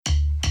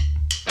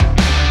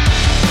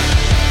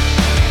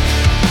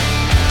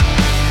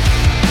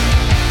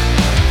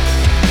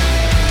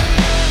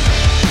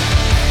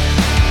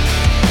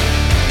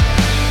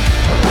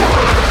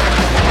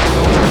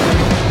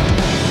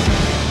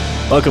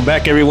Welcome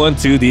back, everyone,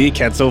 to the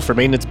Cancel for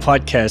Maintenance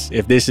podcast.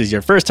 If this is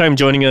your first time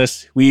joining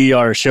us, we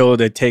are a show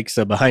that takes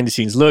a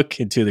behind-the-scenes look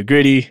into the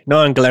gritty,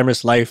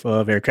 non-glamorous life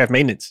of aircraft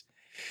maintenance.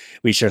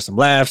 We share some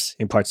laughs,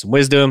 impart some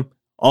wisdom,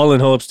 all in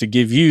hopes to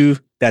give you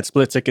that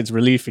split seconds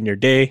relief in your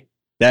day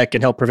that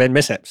can help prevent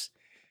mishaps.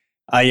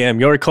 I am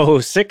your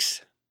co-host,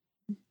 Six.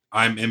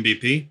 I'm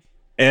MVP.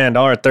 And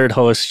our third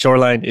host,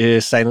 Shoreline,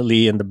 is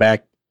silently in the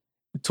back,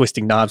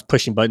 twisting knobs,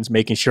 pushing buttons,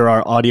 making sure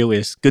our audio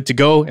is good to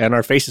go and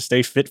our faces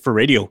stay fit for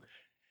radio.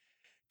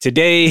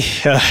 Today,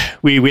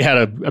 we had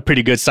a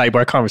pretty good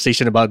sidebar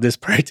conversation about this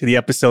prior to the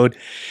episode.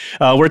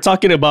 We're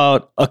talking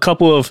about a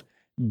couple of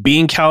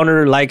bean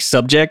counter-like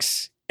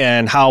subjects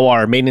and how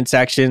our maintenance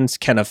actions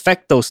can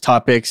affect those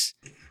topics,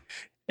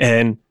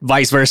 and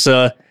vice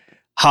versa,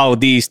 how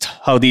these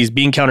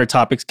bean counter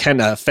topics can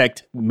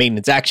affect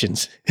maintenance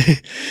actions.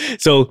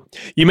 So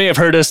you may have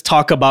heard us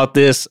talk about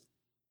this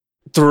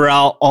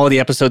throughout all the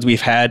episodes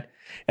we've had,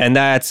 and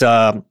that's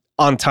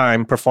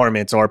on-time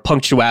performance or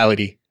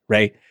punctuality,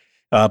 right?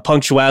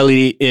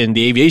 Punctuality in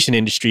the aviation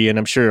industry, and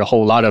I'm sure a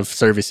whole lot of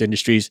service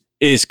industries,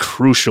 is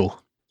crucial.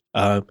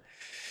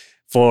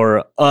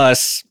 For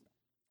us,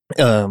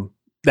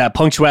 that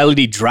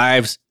punctuality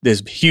drives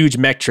this huge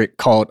metric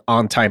called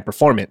on-time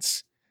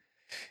performance.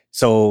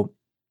 So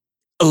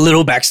a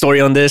little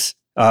backstory on this.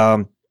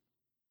 On-time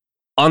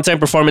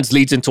performance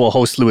leads into a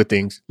whole slew of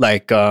things,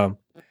 like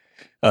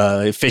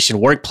efficient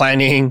work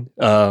planning.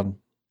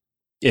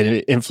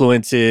 It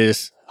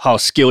influences how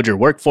skilled your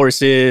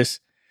workforce is.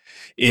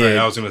 Right,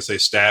 I was going to say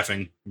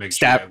staffing. Make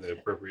sure you have the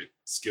appropriate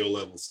skill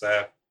level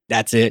staff.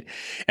 That's it,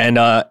 and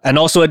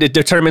also it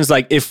determines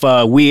like if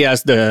we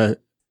as the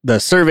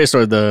service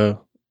or the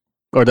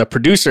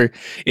producer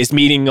is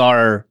meeting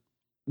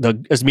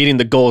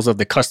the goals of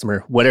the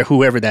customer,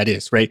 whoever that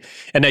is, right?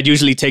 And that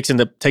usually takes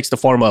the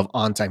form of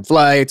on-time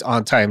flights,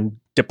 on-time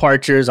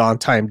departures,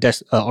 on-time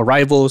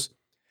arrivals,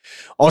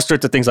 all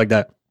sorts of things like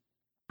that.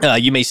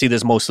 You may see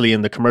this mostly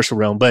in the commercial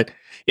realm, but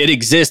it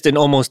exists in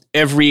almost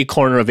every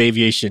corner of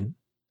aviation.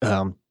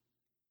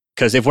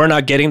 Because if we're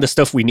not getting the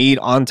stuff we need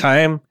on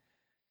time,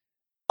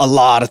 a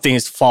lot of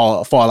things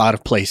fall out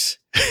of place,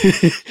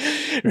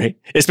 right?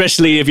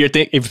 Especially if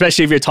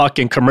you're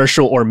talking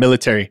commercial or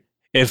military.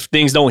 If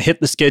things don't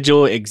hit the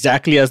schedule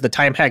exactly as the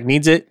time hack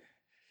needs it,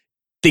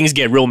 things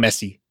get real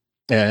messy.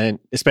 And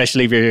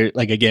especially if you're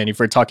if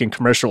we're talking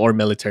commercial or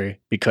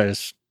military,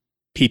 because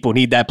people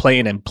need that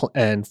plane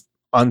and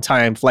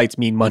on-time flights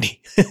mean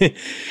money.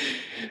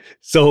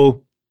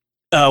 So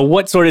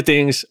what sort of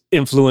things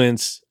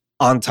influence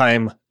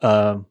on-time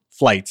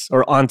flights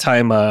or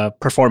on-time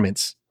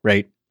performance,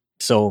 right?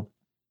 So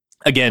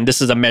again,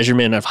 this is a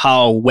measurement of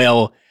how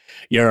well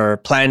your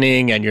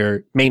planning and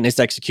your maintenance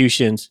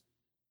executions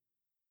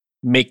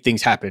make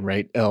things happen,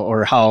 right?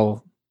 Or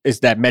how is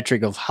that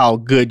metric of how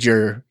good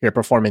your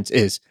performance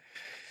is.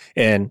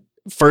 And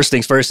first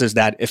things first is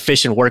that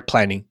efficient work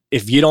planning.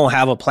 If you don't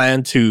have a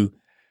plan to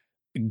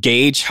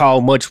gauge how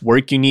much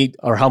work you need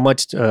or how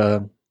much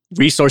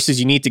resources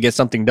you need to get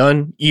something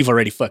done, you've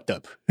already fucked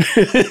up.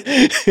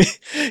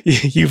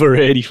 You've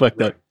already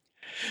fucked up.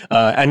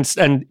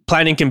 And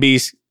planning can be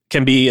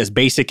as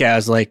basic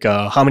as like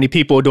how many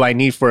people do I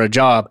need for a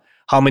job?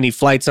 How many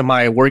flights do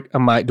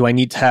I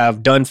need to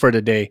have done for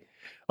the day?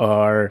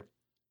 Or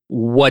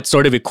what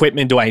sort of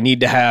equipment do I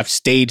need to have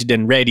staged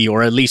and ready,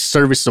 or at least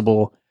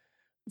serviceable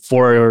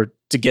to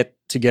get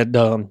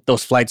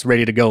those flights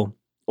ready to go,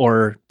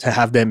 or to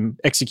have them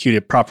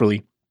executed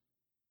properly.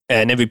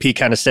 And MVP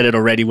kind of said it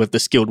already with the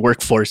skilled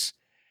workforce.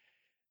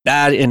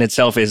 That in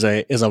itself is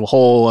a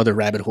whole other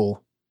rabbit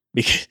hole.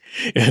 Because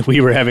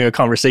we were having a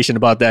conversation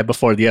about that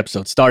before the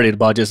episode started,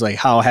 about just like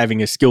how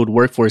having a skilled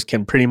workforce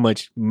can pretty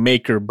much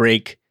make or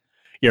break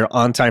your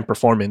on-time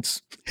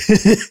performance.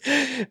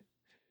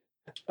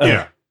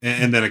 Yeah,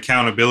 and then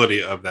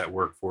accountability of that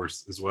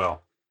workforce as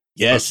well.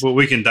 Yes, but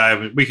we can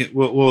dive.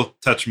 We'll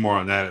touch more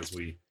on that as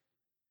we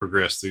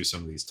progress through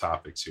some of these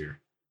topics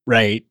here.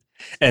 Right.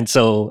 And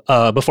so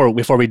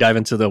before we dive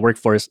into the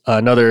workforce,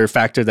 another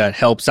factor that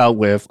helps out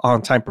with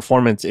on-time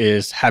performance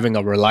is having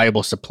a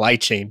reliable supply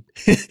chain.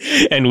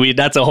 And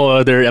that's a whole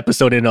other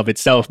episode in of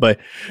itself. But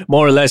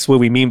more or less what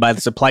we mean by the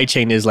supply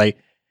chain is like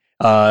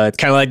it's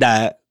kind of like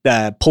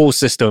that pull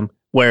system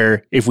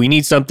where if we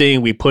need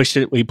something, we push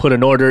it, we put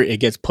an order,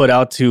 it gets put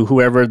out to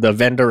whoever the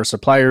vendor or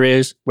supplier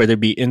is, whether it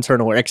be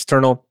internal or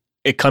external.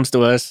 It comes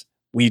to us.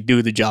 We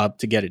do the job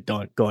to get it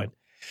going.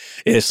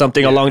 It's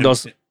something along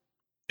those...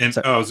 And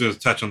I was going to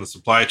touch on the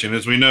supply chain.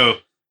 As we know,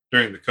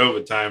 during the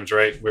COVID times,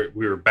 right,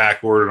 we were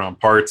back ordered on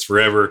parts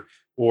forever,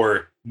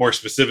 or more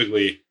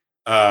specifically,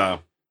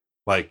 hazardous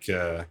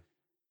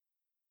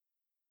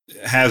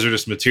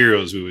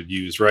materials we would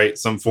use, right?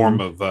 Some form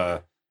of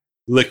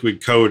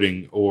liquid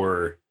coating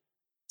or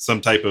some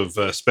type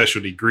of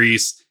specialty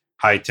grease,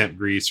 high temp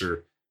grease,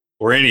 or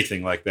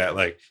anything like that.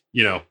 Like,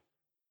 you know,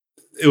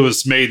 it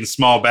was made in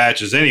small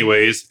batches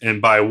anyways,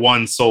 and by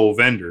one sole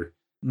vendor.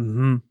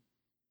 Mm-hmm.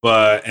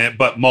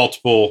 But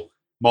multiple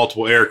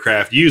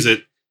aircraft use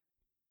it.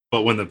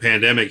 But when the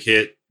pandemic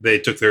hit, they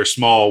took their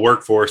small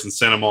workforce and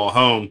sent them all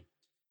home.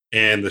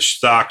 and the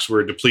stocks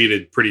were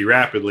depleted pretty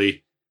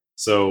rapidly.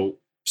 So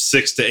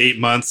 6 to 8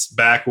 months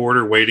back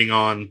order waiting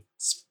on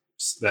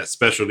that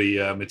specialty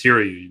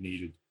material you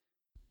needed.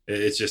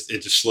 It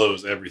just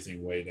slows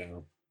everything way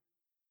down.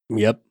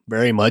 Yep,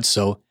 very much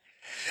so.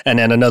 And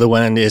then another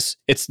one is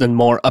it's the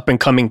more up and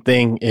coming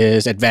thing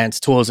is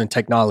advanced tools and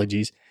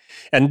technologies.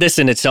 And this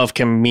in itself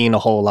can mean a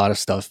whole lot of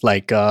stuff,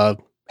 like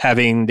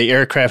having the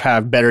aircraft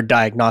have better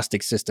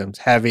diagnostic systems,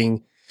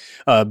 having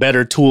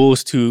better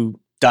tools to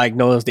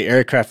diagnose the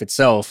aircraft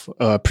itself,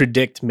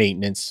 predict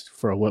maintenance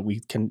for what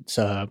we can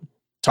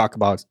talk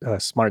about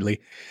smartly.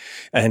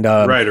 And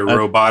right, or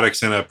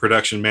robotics in a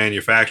production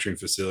manufacturing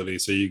facility.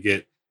 So you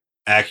get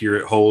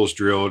accurate holes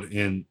drilled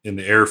in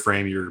the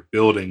airframe you're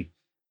building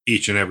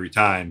each and every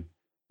time,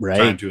 right,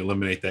 trying to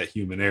eliminate that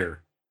human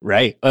error.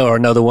 Right. Or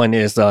another one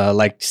is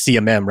like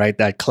CMM, right?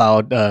 That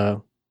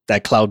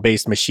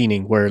cloud-based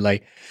machining where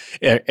like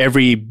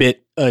every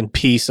bit and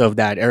piece of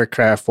that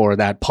aircraft or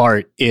that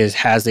part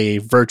has a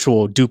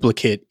virtual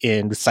duplicate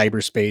in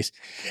cyberspace.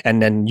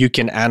 And then you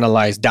can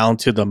analyze down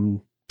to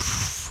the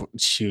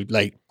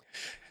like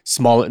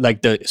small,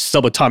 like the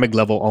subatomic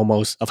level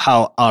almost of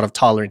how out of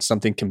tolerance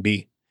something can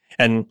be.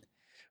 And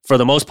for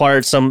the most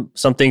part, some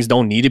things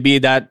don't need to be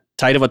that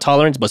tight of a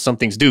tolerance, but some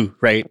things do,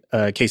 right?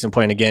 Case in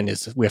point again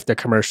is we have the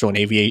commercial and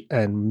aviate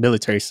and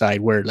military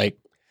side where like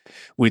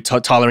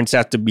tolerance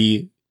have to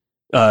be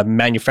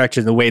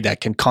manufactured in a way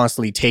that can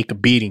constantly take a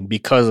beating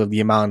because of the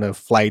amount of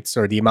flights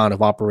or the amount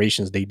of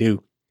operations they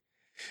do.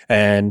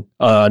 And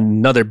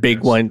another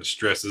big one, the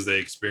stresses they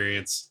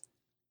experience.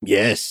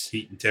 Yes.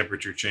 Heat and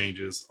temperature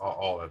changes,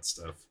 all that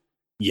stuff.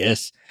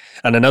 Yes.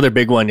 And another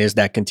big one is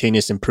that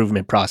continuous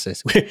improvement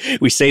process.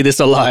 We say this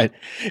a lot,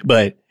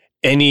 but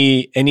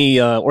any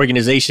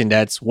organization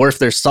that's worth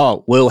their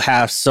salt will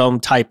have some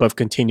type of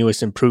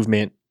continuous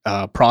improvement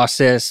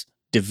process,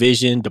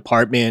 division,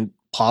 department,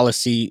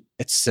 policy,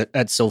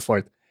 and so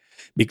forth.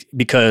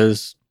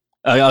 Because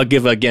I'll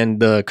give again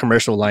the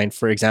commercial line,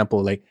 for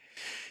example, like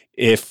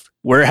if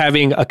we're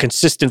having a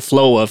consistent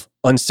flow of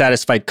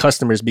unsatisfied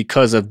customers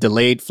because of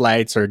delayed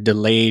flights or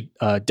delayed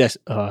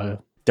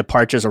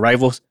departures,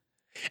 arrivals,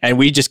 and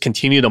we just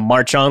continue to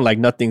march on like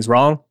nothing's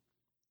wrong,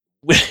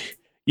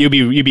 you'll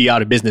be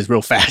out of business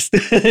real fast.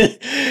 Well,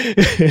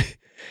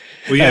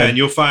 yeah, and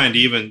you'll find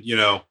even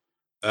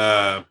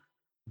that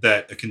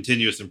a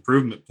continuous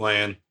improvement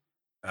plan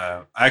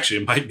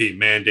actually might be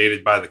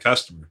mandated by the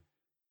customer,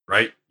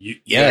 right? You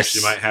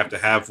actually might have to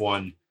have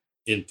one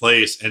in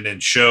place and then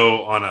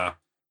show on a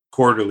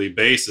quarterly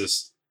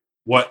basis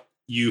what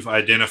you've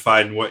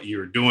identified and what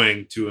you're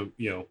doing to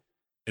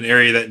an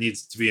area that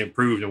needs to be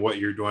improved and what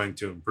you're doing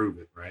to improve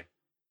it, right?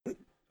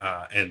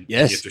 And you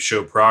have to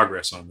show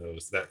progress on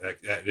those. That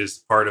is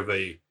part of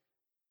a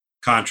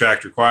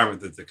contract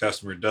requirement that the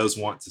customer does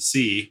want to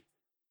see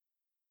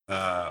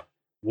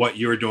what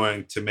you're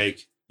doing to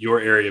make your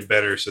area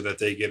better so that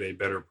they get a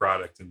better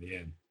product in the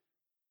end.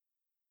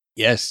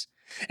 Yes.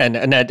 And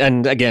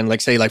again,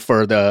 like say like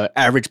for the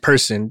average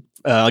person,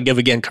 I'll give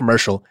again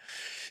commercial,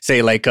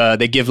 say like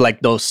they give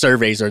like those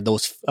surveys or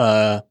those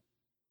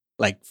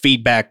like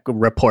feedback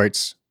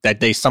reports that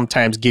they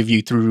sometimes give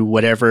you through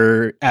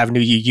whatever avenue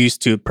you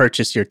used to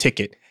purchase your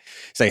ticket.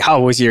 Say,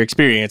 how was your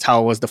experience?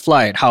 How was the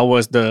flight? How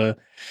was the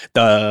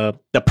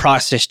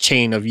process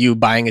chain of you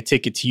buying a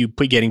ticket to you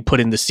getting put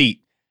in the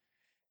seat?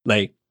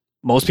 Like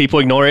most people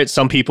ignore it.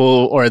 Some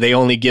people, or they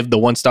only give the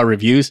 1-star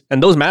reviews,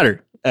 and those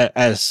matter.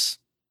 As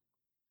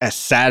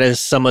sad as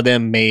some of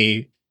them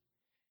may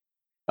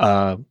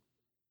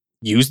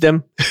use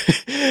them,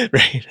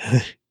 right?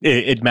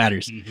 It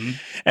matters. Mm-hmm.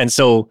 And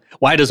so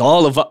why does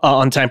all of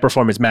on-time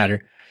performance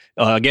matter?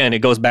 Again, it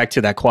goes back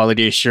to that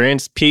quality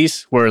assurance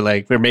piece where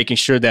like we're making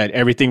sure that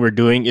everything we're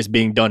doing is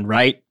being done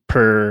right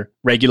per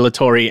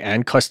regulatory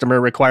and customer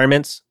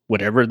requirements,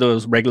 whatever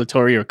those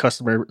regulatory or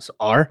customers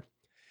are.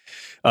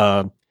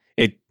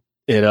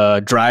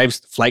 It drives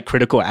flight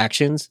critical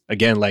actions.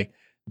 Again, like,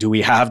 do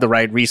we have the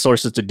right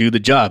resources to do the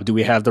job? Do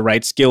we have the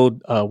right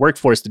skilled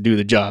workforce to do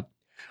the job?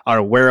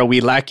 Or where are we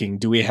lacking?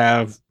 Do we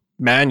have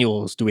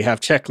manuals? Do we have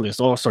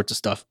checklists? All sorts of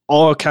stuff.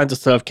 All kinds of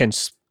stuff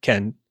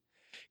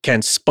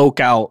can spoke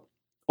out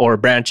or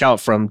branch out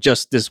from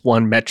just this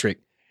one metric.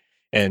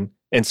 And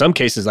in some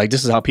cases, like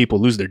this is how people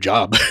lose their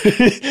job.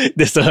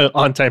 This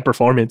on-time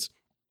performance.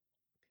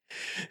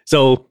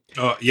 So,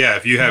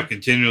 if you have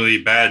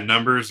continually bad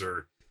numbers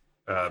or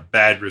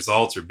bad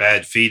results or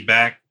bad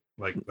feedback,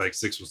 like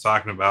Six was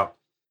talking about,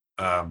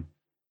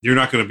 you're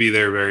not going to be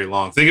there very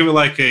long. Think of it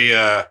like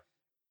a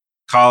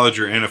college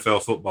or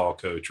NFL football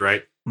coach,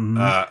 right?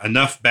 Mm-hmm.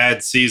 Enough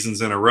bad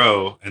seasons in a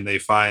row, and they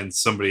find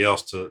somebody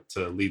else to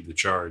lead the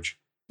charge.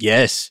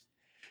 Yes.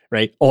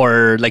 Right.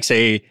 Or like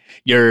say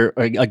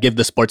I'll give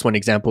the sports one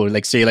example.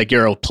 Like say like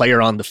you're a player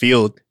on the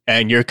field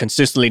and you're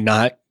consistently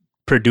not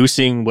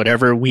producing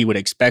whatever we would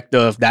expect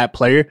of that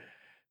player.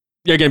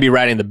 You're going to be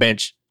riding the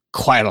bench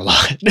quite a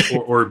lot.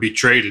 or be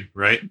traded,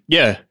 right?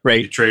 Yeah.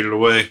 Right. Be traded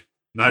away.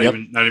 Not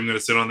even going to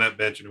sit on that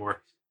bench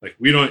anymore. Like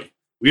we don't,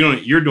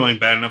 you're doing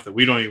bad enough that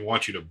we don't even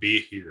want you to be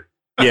here.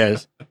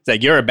 Yes. It's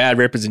like you're a bad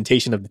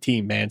representation of the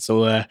team, man.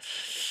 So I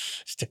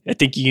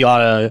think you ought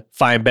to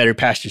find better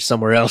pastures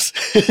somewhere else.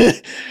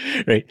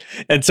 Right.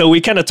 And so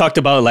we kind of talked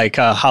about like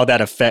how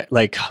that affect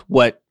like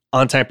what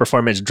on-time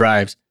performance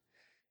drives.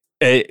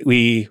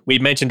 We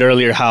mentioned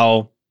earlier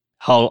how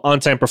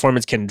on-time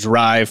performance can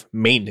drive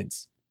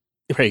maintenance.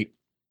 Right.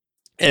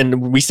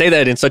 And we say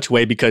that in such a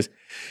way because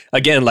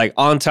again, like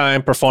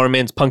on-time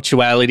performance,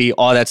 punctuality,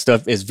 all that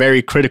stuff is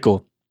very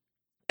critical.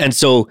 And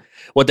so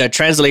what that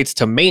translates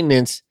to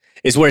maintenance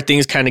is where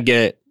things kind of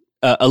get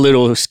a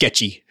little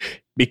sketchy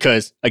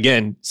because,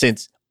 again,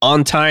 since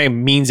on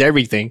time means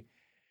everything,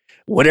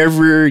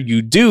 whatever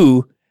you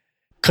do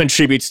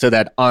contributes to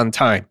that on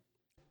time,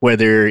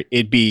 whether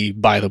it be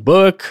by the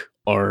book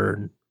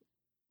or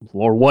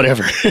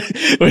whatever.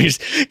 We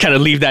just kind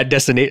of leave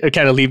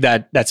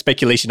that that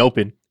speculation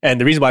open.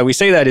 And the reason why we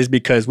say that is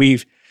because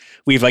we've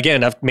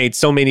again, I've made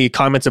so many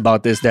comments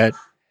about this that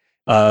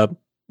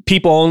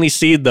people only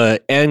see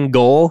the end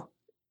goal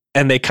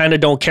and they kind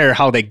of don't care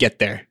how they get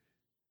there.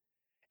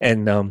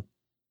 And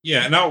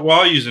yeah, now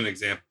I'll use an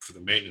example for the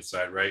maintenance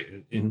side, right?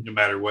 And no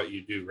matter what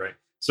you do, right?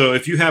 So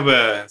if you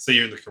have say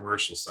you're in the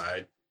commercial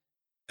side,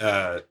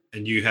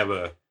 and you have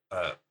an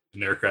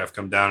aircraft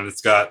come down and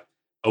it's got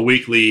a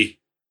weekly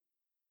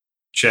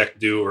check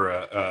due or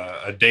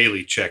a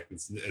daily check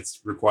that's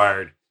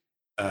required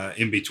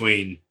in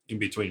between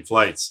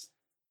flights.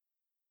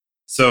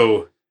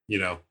 So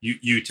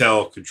you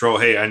tell control,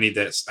 hey, I need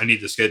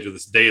to schedule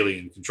this daily,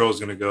 and control is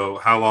going to go,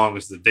 how long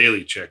does the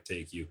daily check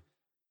take you?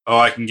 Oh,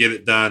 I can get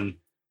it done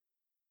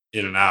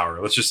in an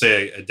hour. Let's just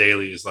say a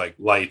daily is like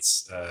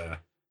lights,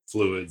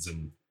 fluids,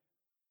 and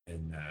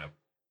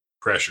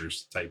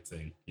pressures type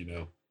thing.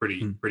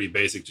 Pretty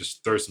basic.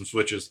 Just throw some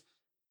switches,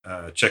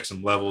 check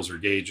some levels or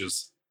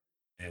gauges,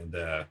 and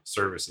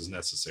service is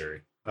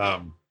necessary.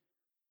 I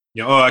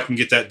can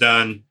get that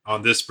done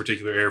on this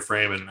particular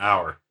airframe in an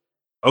hour.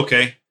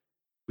 Okay.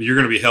 But you're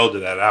going to be held to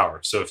that hour.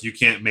 So if you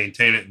can't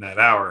maintain it in that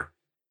hour,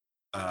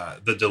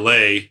 the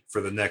delay for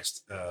the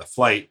next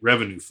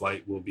revenue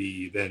flight will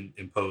be then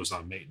imposed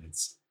on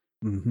maintenance.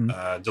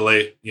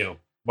 Delay,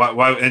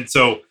 why? And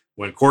so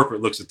when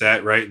corporate looks at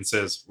that, right, and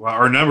says, well,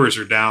 our numbers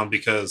are down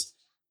because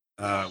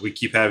we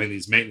keep having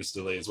these maintenance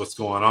delays. What's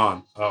going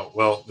on? Oh,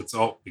 well, it's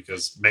all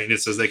because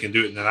maintenance says they can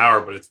do it in an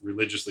hour, but it's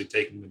religiously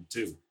taking them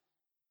 2.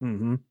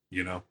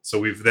 So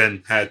we've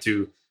then had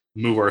to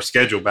move our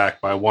schedule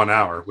back by 1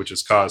 hour, which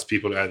has caused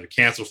people to either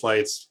cancel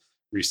flights,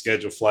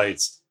 reschedule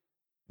flights,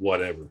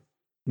 whatever.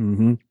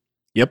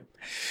 Yep.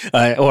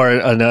 Or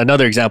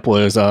another example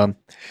is, or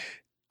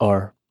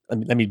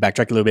let me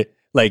backtrack a little bit.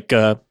 Like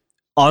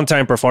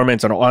on-time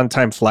performance on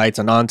on-time flights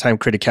and on-time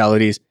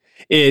criticalities,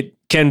 it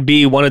can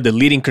be one of the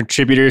leading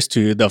contributors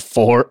to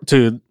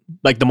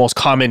the most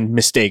common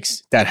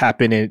mistakes that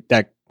happen in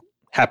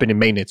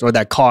maintenance or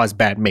that cause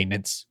bad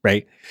maintenance.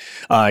 Right.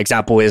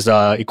 Example is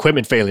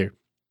equipment failure.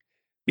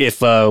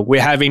 If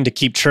we're having to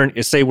keep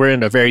say we're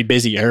in a very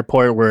busy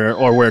airport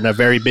or we're in a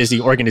very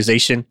busy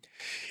organization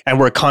and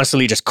we're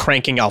constantly just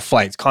cranking out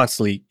flights,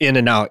 constantly in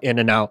and out.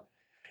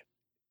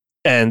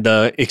 And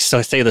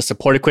say the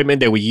support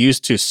equipment that we use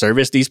to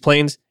service these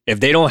planes, if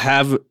they don't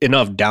have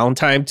enough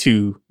downtime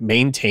to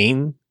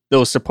maintain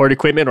those support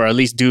equipment or at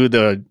least do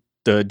the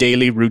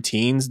daily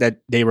routines that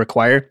they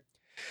require,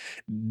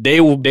 they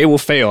will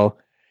fail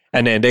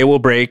and then they will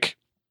break.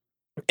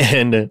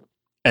 And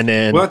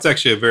then, well, that's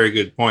actually a very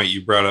good point.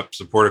 You brought up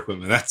support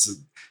equipment. That's,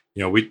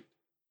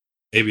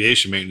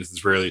 aviation maintenance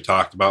is rarely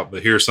talked about,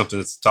 but here's something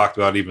that's talked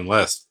about even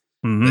less.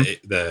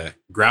 The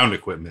ground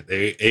equipment,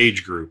 the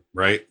age group,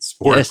 right?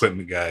 Support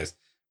equipment guys,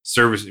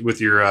 service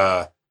with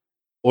your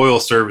oil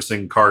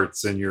servicing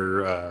carts and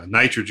your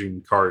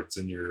nitrogen carts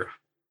and your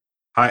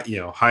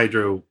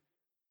hydro,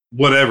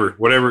 whatever,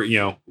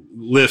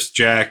 lifts,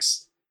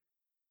 jacks,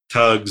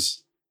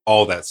 tugs,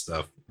 all that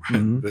stuff.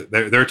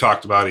 They're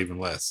talked about even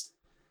less.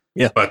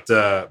 Yeah. But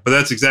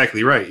that's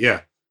exactly right. Yeah.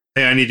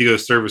 Hey, I need to go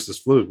service this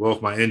fluid. Well,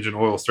 if my engine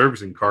oil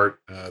servicing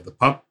cart, the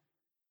pump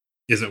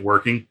isn't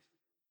working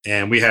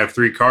and we have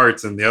 3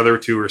 carts and the other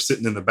 2 are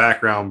sitting in the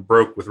background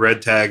broke with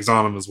red tags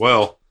on them as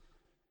well,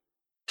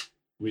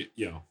 we're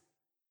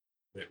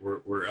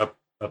up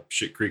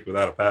shit creek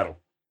without a paddle.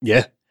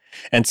 Yeah.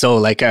 And so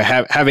like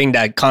having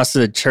that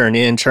constant turn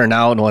in, turn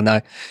out and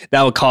whatnot,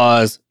 that would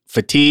cause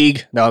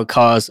fatigue. That would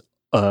cause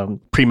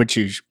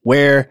premature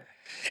wear.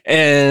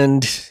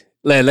 And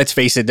let's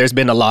face it, there's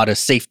been a lot of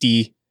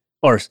safety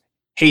or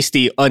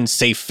hasty,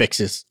 unsafe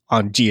fixes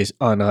on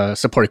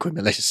support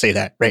equipment. Let's just say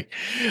that, right?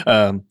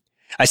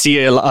 I see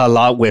it a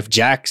lot with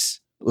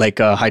jacks, like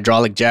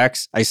hydraulic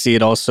jacks. I see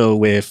it also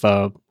with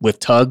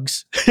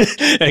tugs.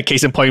 A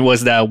case in point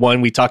was that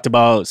one we talked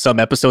about some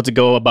episodes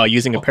ago about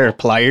using a pair of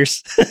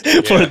pliers.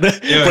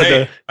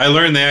 I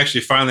learned they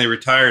actually finally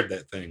retired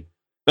that thing.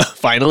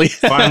 Finally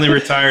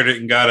retired it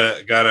and got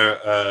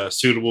a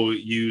suitable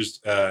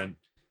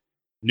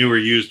newer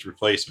used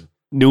replacement.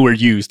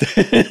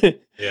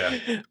 Yeah.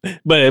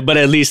 But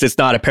at least it's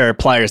not a pair of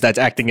pliers that's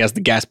acting as the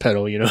gas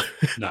pedal,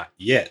 Not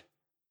yet.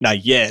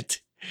 Not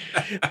yet.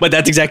 But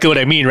that's exactly what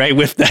I mean, right?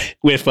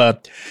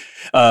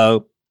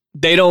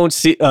 They don't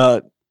see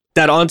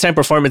that on-time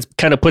performance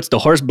kind of puts the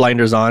horse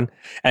blinders on,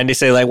 and they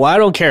say like, well, I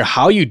don't care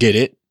how you did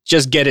it,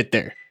 just get it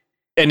there.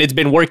 And it's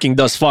been working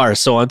thus far.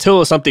 So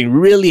until something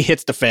really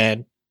hits the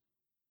fan,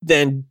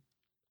 then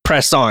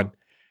press on,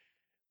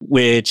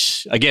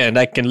 which again,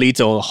 that can lead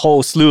to a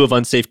whole slew of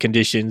unsafe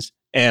conditions.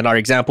 And our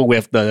example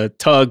with the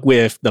tug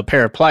with the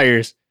pair of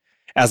pliers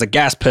as a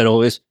gas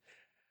pedal is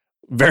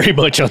very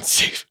much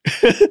unsafe.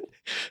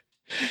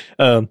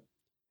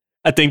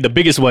 I think the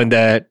biggest one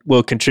that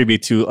will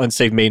contribute to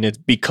unsafe maintenance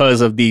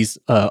because of these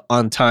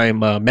on-time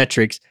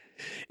metrics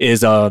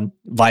is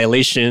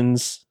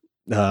violations,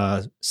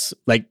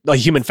 like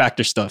human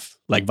factor stuff,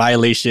 like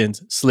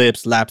violations,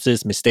 slips,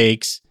 lapses,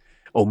 mistakes,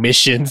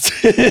 omissions.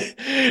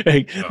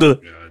 The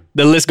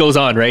list goes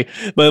on, right?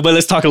 But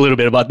let's talk a little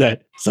bit about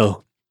that.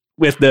 So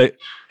with the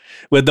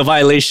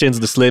violations,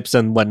 the slips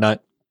and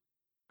whatnot,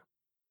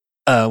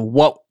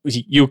 what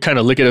you kind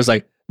of look at it as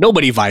like,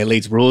 nobody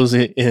violates rules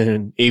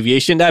in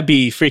aviation. That'd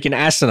be freaking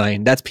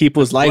asinine. That's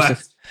people's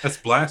lives. That's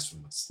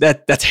blasphemous.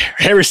 That's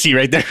heresy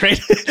right there, right?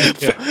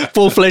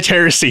 Full-fledged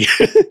heresy.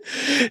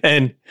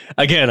 And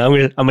again,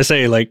 I'm gonna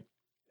say, like,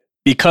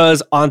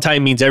 because on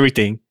time means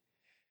everything,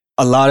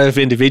 a lot of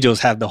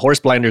individuals have the horse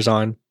blinders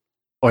on,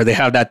 or they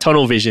have that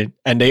tunnel vision,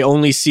 and they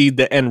only see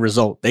the end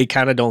result. They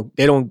kind of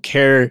don't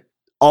care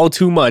all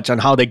too much on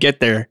how they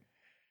get there.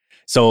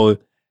 So,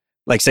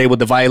 like, say with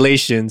the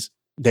violations,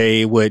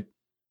 they would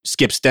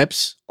skip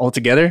steps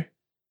altogether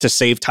to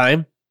save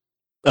time.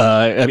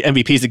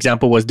 MVP's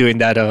example was doing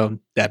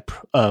that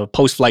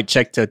post-flight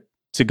check to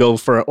go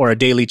for, or a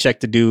daily check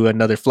to do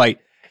another flight.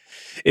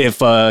 If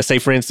say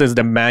for instance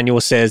the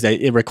manual says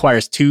that it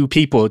requires 2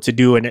 people to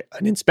do an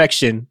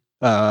inspection,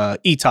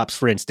 ETOPS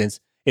for instance,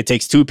 it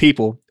takes 2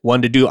 people,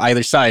 one to do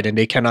either side, and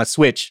they cannot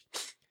switch.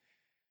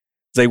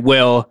 It's like,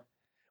 well,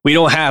 we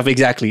don't have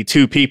exactly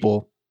 2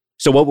 people,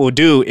 so what we'll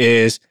do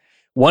is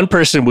one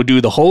person will do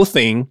the whole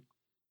thing,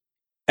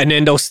 and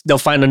then they'll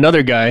find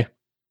another guy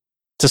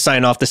to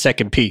sign off the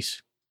second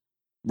piece,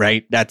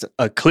 right? That's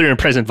a clear and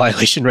present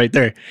violation right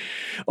there.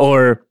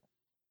 Or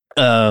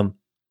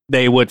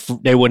they would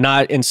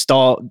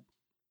install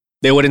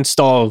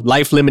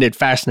life limited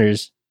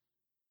fasteners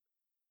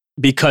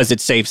because it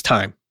saves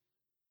time,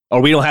 or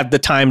we don't have the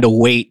time to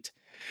wait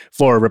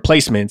for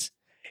replacements.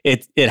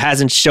 It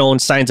hasn't shown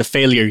signs of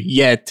failure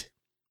yet,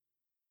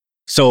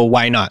 so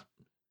why not?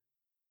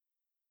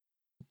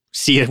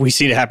 We've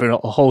seen it happen a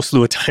whole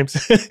slew of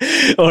times.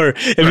 Or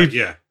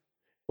yeah.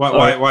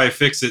 Why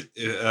fix it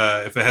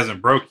if it hasn't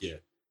broke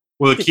yet?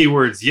 Well, the key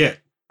word's yet,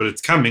 but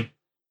it's coming.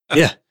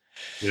 Yeah.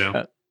 You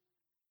know.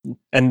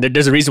 And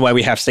there's a reason why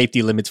we have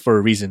safety limits for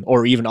a reason,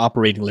 or even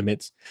operating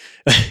limits.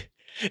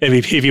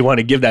 if you want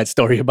to give that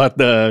story about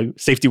the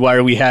safety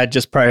wire we had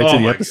just prior to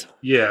the episode. God.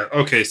 Yeah.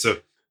 Okay. So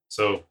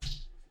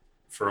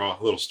for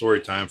a little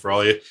story time for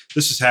all of you,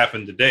 this has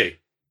happened today.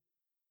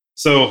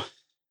 So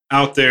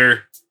out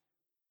there,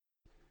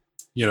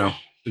 you know,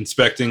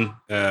 inspecting,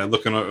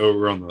 looking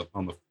over on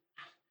the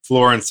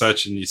floor and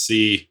such, and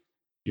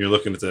you're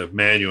looking at the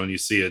manual and you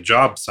see a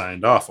job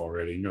signed off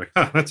already, and you're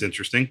like, that's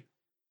interesting,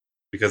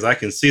 because I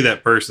can see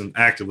that person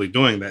actively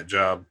doing that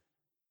job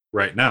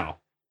right now.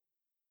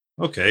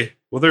 Okay,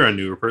 well, they're a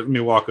newer person. Let me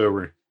walk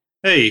over.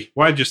 Hey,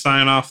 why'd you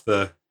sign off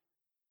the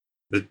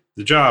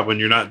job when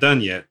you're not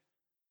done yet?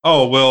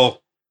 Oh,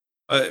 well,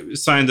 I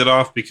signed it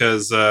off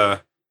because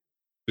I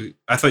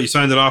thought you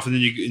signed it off and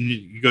then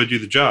you go do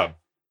the job.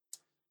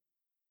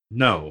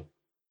 No,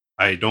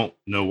 I don't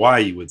know why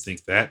you would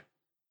think that.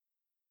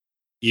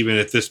 Even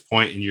at this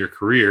point in your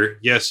career,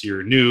 yes,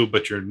 you're new,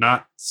 but you're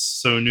not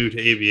so new to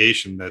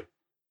aviation that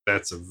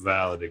that's a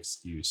valid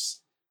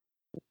excuse.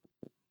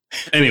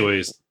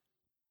 Anyways,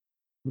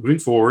 moving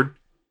forward,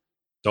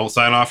 don't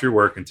sign off your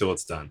work until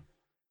it's done.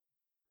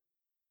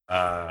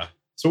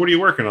 So what are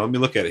you working on? Let me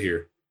look at it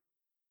here.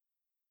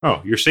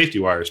 Oh, your safety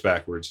wire is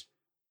backwards.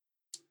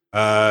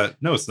 No,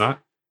 it's not.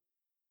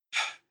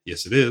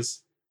 Yes, it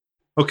is.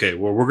 Okay,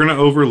 well, we're going to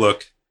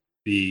overlook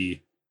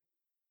the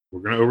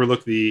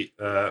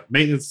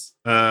maintenance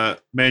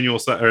manual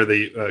side, or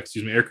the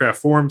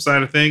aircraft form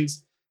side of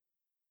things,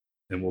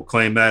 and we'll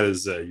claim that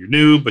as you're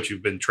new, but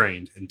you've been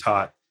trained and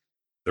taught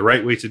the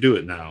right way to do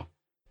it now.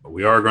 But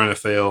we are going to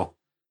fail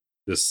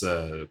this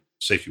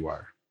safety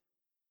wire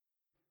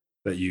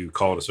that you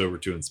called us over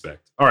to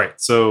inspect. All right,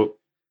 so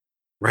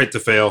right to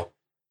fail.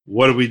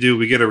 What do?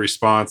 We get a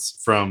response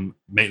from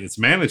maintenance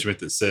management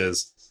that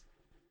says,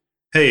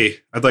 hey,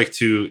 I'd like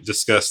to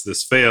discuss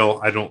this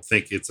fail. I don't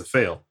think it's a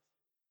fail.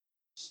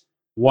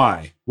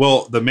 Why?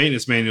 Well, the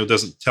maintenance manual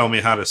doesn't tell me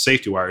how to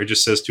safety wire. It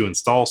just says to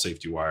install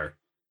safety wire.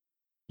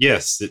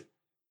 Yes,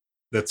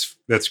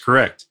 that's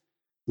correct.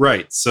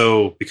 Right.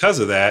 So because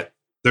of that,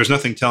 there's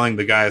nothing telling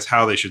the guys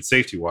how they should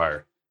safety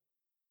wire.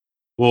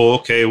 Well,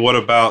 okay, what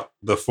about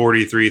the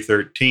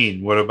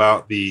 4313? What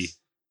about the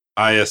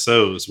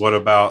ISOs? What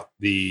about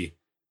the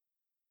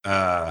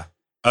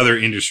other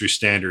industry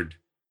standard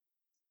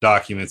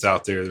documents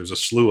out there? There's a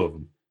slew of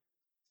them.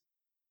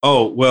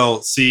 Oh,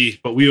 well, see,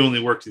 but we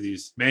only work to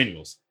these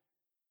manuals.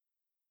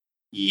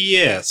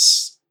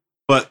 Yes,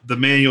 but the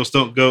manuals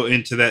don't go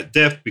into that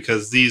depth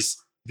because these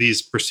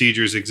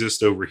procedures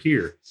exist over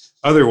here.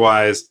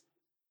 Otherwise,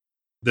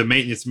 the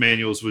maintenance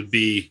manuals would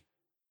be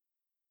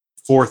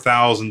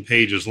 4,000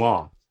 pages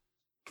long.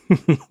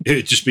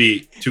 It'd just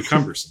be too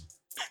cumbersome.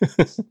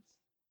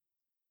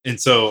 And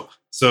so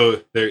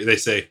they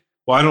say,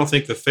 well, I don't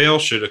think the fail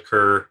should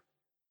occur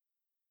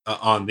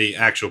on the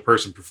actual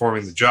person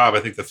performing the job. I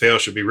think the fail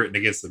should be written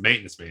against the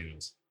maintenance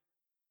manuals.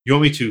 You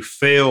want me to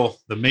fail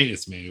the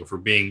maintenance manual for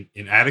being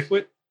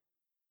inadequate?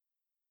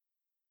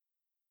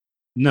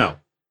 No,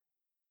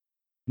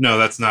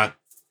 that's not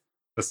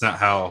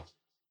how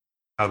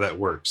that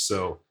works.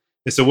 So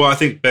they said, well, I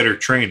think better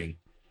training.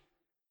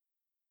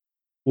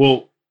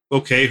 Well,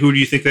 okay, who do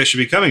you think that should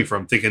be coming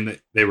from? Thinking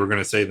that they were going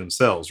to say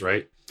themselves,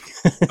 right?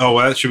 Oh,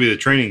 well, that should be the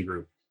training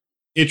group.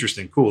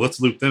 Interesting, cool. Let's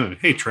loop them in.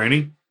 Hey,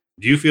 training,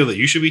 do you feel that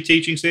you should be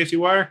teaching safety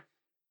wire?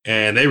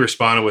 And they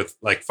responded with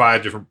like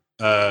 5 different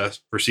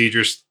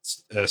procedures,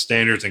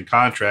 standards, and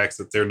contracts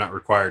that they're not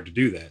required to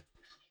do that,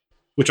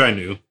 which I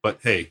knew. But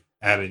hey,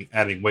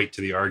 adding weight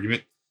to the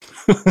argument.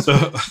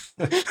 So,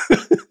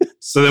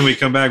 so then we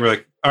come back. We're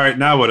like, all right,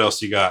 now what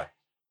else you got?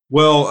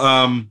 Well,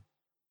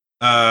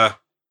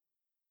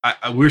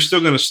 we're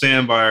still going to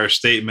stand by our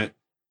statement.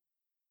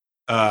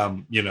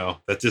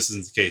 That this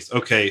isn't the case.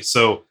 Okay,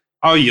 so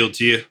I'll yield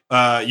to you.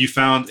 You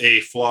found a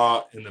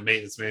flaw in the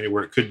maintenance manual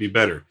where it could be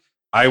better.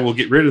 I will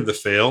get rid of the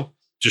fail.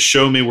 Just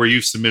show me where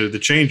you've submitted the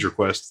change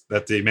request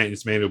that the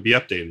maintenance manual be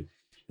updated,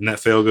 and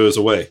that fail goes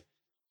away.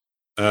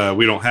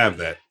 We don't have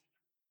that.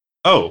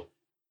 Oh,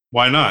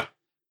 why not?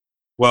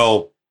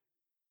 Well,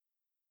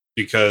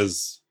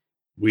 because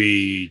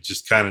we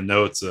just kind of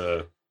know it's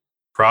a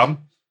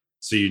problem.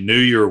 So you knew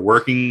you were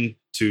working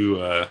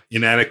to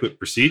inadequate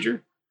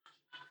procedure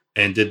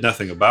and did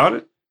nothing about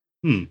it?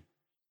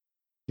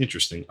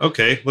 Interesting.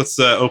 Okay, let's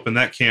open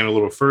that can a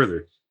little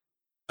further.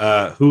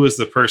 Who was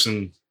the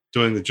person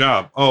doing the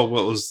job? Oh,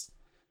 well, it was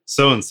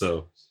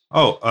so-and-so.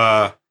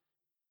 Oh,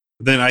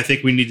 then I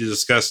think we need to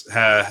discuss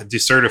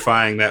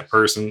decertifying that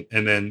person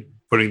and then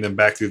putting them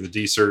back through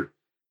the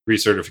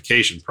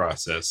recertification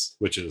process,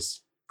 which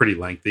is pretty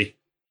lengthy.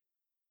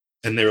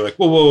 And they were like,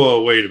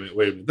 whoa, wait a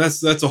minute.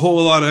 That's a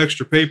whole lot of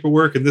extra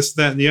paperwork and this,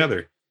 that, and the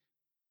other.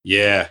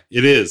 Yeah,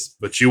 it is.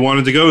 But you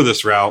wanted to go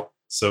this route.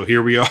 So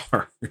here we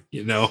are.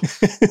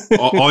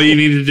 All you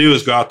need to do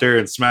is go out there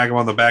and smack them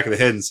on the back of the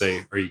head and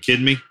say, are you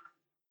kidding me?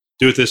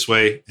 Do it this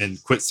way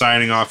and quit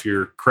signing off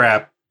your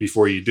crap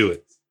before you do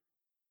it.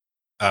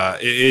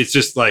 It's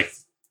just like,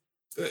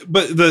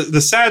 but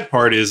the sad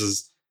part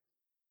is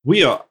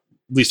we, at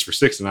least for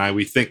Six and I,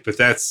 we think that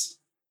that's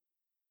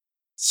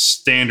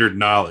standard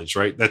knowledge,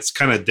 right? That's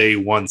kind of day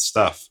one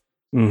stuff.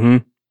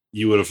 Mm-hmm.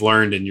 You would have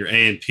learned in your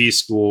A&P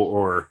school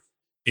or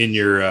in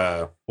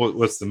your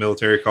what's the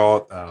military call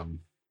it,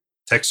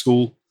 tech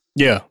school,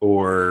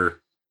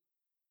 or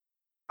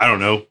I don't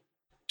know,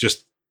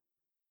 just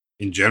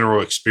in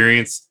general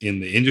experience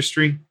in the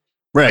industry,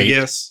 right? I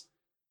guess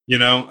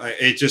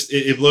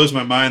it blows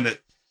my mind that,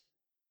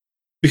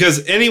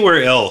 because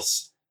anywhere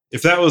else,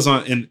 if that was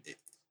on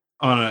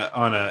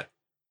a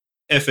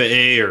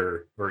FAA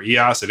or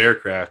EOS at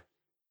aircraft,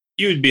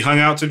 you would be hung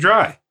out to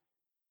dry.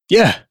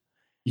 Yeah,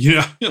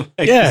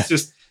 It's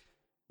just.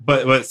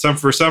 But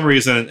for some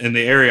reason in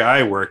the area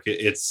I work,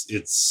 it's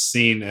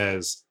seen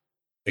as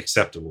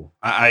acceptable.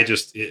 I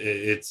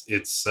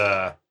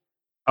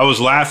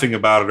was laughing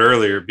about it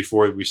earlier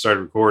before we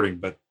started recording,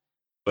 but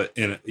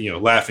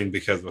laughing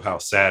because of how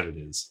sad it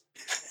is.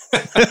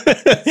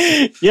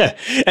 Yeah,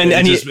 and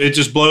it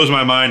just blows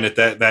my mind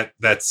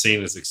that's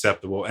seen as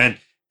acceptable.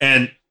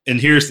 And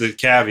here's the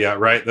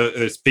caveat, right?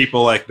 It's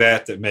people like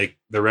that make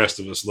the rest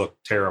of us look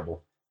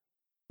terrible.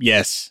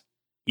 Yes,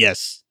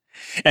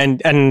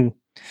 and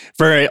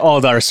for all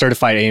of our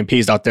certified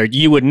A&Ps out there,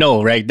 you would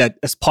know, right, that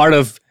as part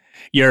of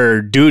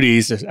your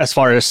duties, as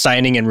far as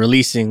signing and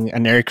releasing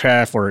an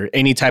aircraft or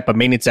any type of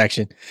maintenance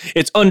action,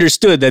 it's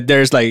understood that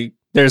there's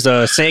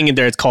a saying in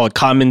there. It's called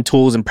common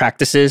tools and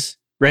practices,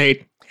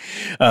 right?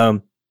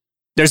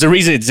 There's a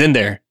reason it's in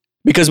there,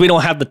 because we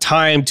don't have the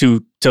time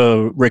to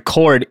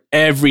record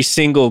every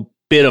single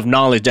bit of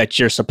knowledge that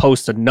you're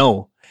supposed to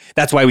know.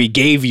 That's why we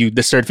gave you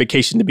the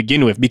certification to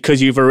begin with, because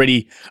you've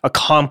already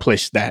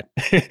accomplished that,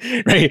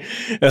 right?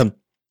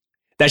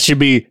 That should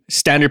be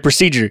standard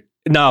procedure.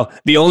 Now,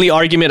 the only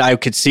argument I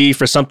could see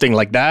for something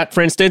like that,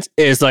 for instance,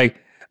 is like,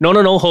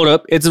 no, hold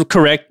up. It's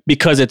correct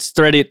because it's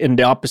threaded in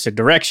the opposite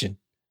direction.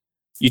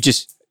 You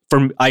just,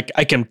 I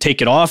can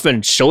take it off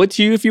and show it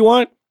to you if you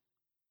want,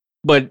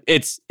 but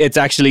it's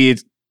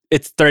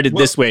threaded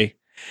this way.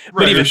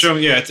 Right. Even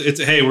showing, it's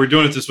hey, we're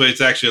doing it this way.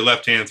 It's actually a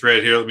left-hand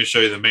thread here. Let me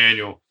show you the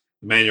manual.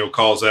 The manual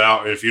calls it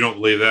out. And if you don't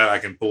believe that, I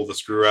can pull the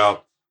screw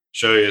out,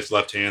 show you it's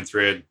left-hand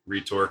thread,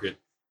 retorque it,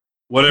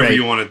 whatever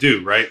you want to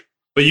do, right?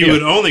 But you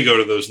would only go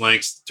to those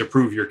lengths to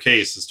prove your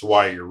case as to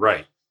why you're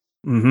right.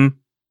 Mm-hmm.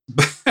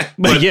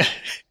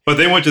 but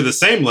they went to the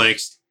same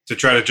lengths to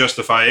try to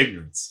justify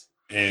ignorance.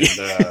 And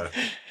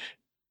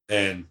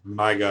And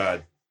my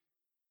God,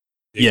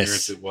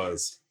 ignorance Yes. it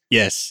was.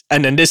 Yes.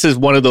 And then this is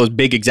one of those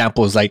big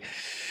examples, like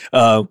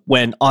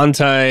when on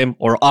time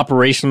or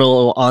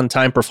operational on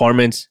time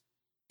performance,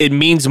 it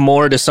means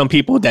more to some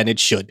people than it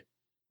should.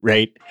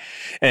 Right.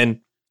 And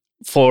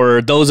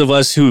for those of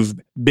us who've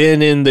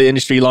been in the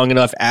industry long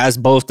enough as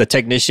both the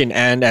technician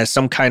and as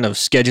some kind of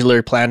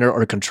scheduler, planner,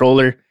 or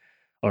controller,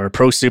 or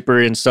pro super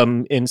in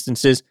some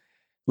instances,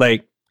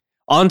 like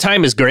on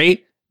time is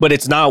great, but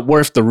it's not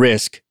worth the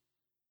risk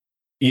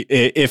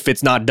if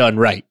it's not done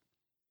right.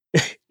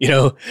 You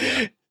know?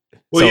 Yeah.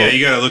 Well, yeah, So,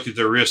 you got to look at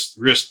the risk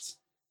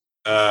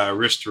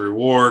to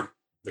reward,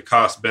 the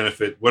cost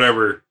benefit,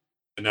 whatever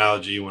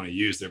analogy you want to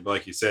use there. But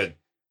like you said,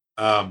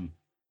 um,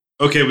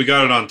 okay, we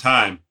got it on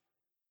time,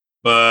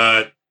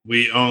 but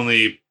we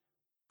only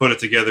put it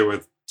together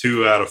with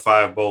 2 out of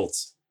 5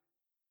 bolts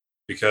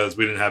because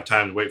we didn't have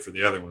time to wait for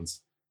the other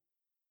ones.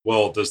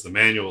 Well, does the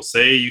manual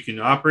say you can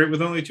operate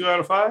with only 2 out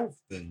of 5?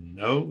 Then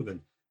no.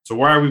 Then so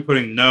why are we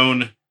putting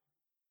known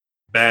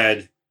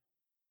bad,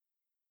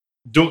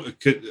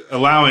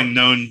 allowing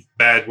known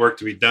bad work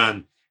to be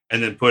done,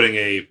 and then putting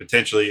a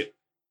potentially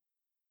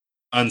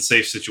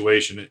unsafe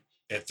situation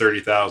at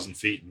 30,000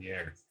 feet in the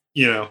air?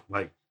 You know,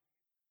 like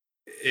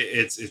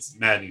it's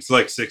maddening. So,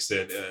 like Six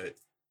said,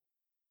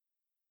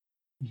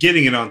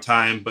 getting it on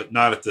time, but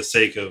not at the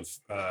sake of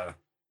uh,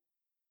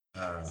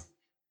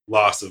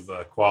 loss of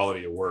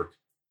quality of work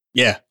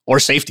yeah, or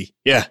safety.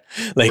 Yeah.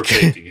 or Like,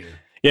 safety.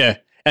 yeah.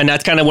 And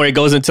that's kind of where it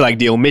goes into like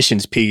the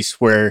omissions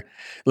piece where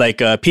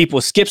like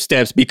people skip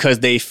steps because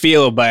they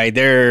feel by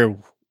their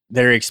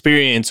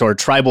experience or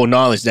tribal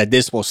knowledge that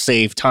this will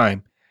save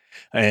time.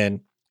 And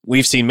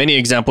we've seen many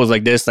examples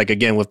like this, like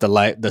again with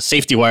the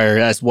safety wire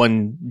as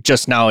one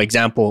just now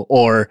example,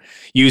 or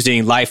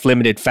using life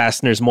limited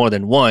fasteners more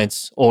than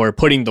once, or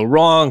putting the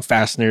wrong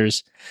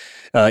fasteners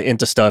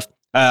into stuff.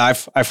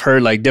 I've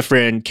heard like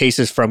different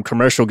cases from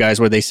commercial guys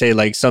where they say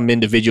like some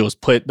individuals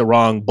put the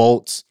wrong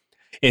bolts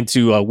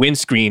into a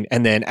windscreen,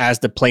 and then as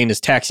the plane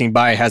is taxiing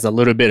by, it has a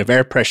little bit of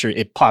air pressure.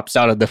 It pops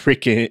out of the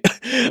freaking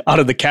out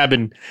of the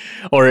cabin,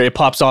 or it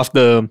pops off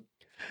the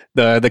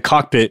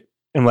cockpit.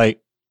 I'm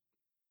like,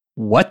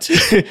 what?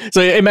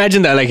 So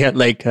imagine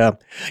that,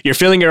 you're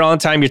feeling you're on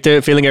time,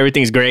 you're feeling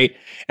everything's great,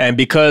 and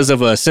because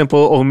of a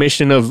simple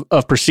omission of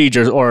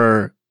procedures,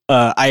 or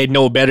I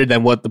know better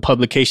than what the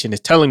publication is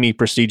telling me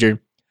procedure,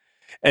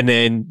 and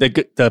then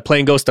the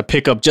plane goes to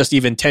pick up just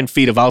even 10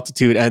 feet of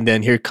altitude, and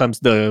then here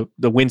comes the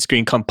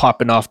windscreen come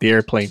popping off the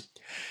airplane.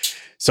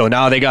 So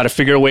now they got to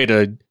figure a way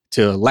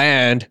to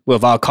land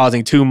without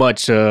causing too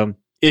much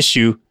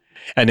issue,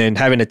 and then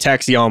having a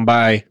taxi on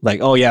by,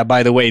 like, oh yeah,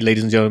 by the way,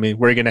 ladies and gentlemen,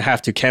 we're gonna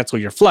have to cancel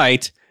your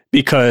flight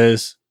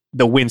because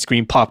the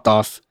windscreen popped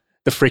off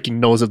the freaking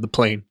nose of the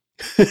plane.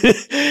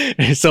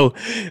 So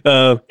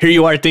here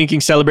you are thinking,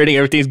 celebrating,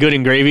 everything's good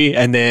and gravy,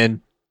 and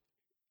then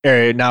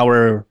now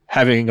we're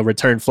having a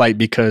return flight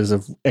because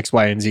of X,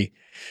 Y, and Z.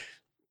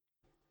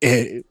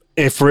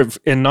 If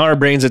in our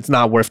brains, it's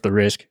not worth the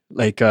risk.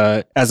 Like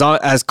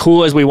as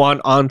cool as we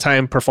want on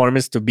time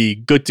performance to be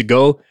good to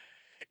go,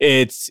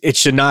 it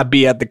should not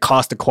be at the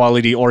cost of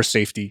quality or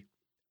safety.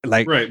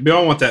 Like, Right. We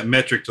all want that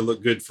metric to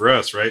look good for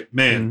us, right?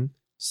 Man, mm-hmm.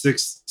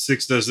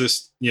 six does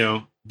this,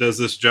 does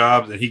this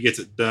job, and he gets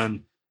it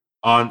done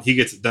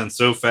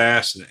so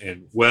fast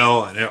and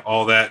well and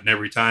all that and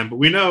every time. But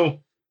we know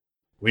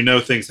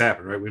things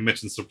happen, right? We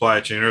mentioned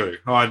supply chain earlier.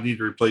 Oh, I need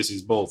to replace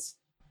these bolts.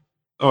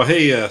 Oh,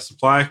 hey,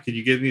 supply, can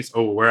you give these?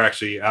 Oh, we're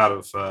actually out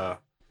of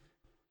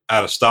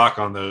stock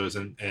on those,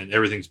 and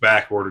everything's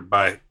back ordered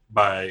by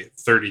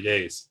 30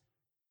 days.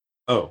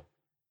 Oh,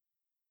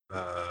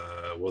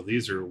 well,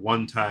 these are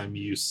one-time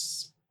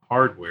use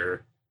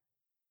hardware,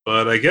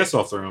 but I guess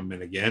I'll throw them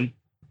in again.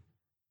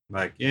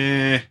 Like,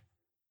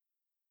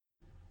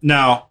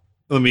 Now,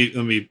 let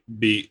me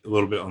be a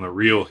little bit on the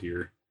real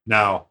here.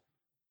 Now,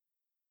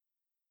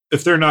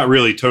 if they're not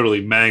really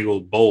totally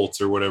mangled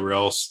bolts or whatever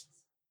else,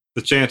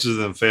 the chances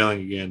of them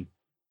failing again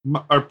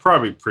are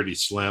probably pretty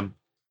slim.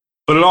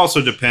 But it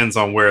also depends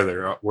on where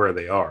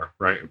they are,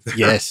 right? If they're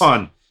Yes.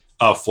 on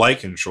a flight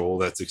control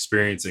that's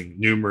experiencing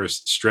numerous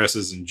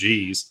stresses and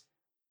G's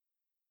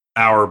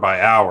hour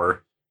by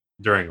hour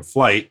during a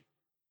flight,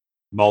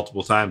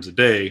 multiple times a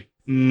day,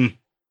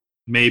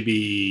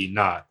 maybe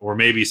not. Or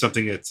maybe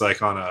something that's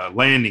like on a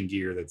landing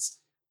gear that's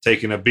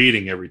taking a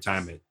beating every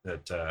time it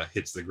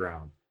hits the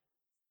ground.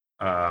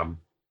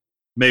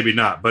 Maybe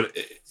not, but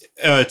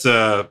it's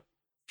a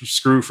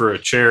screw for a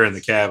chair in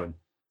the cabin.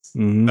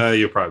 Mm-hmm.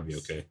 You'll probably be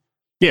okay.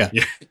 Yeah.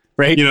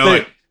 Right.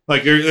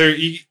 Like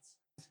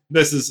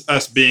this is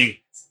us being,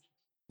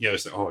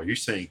 oh, you're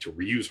saying to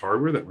reuse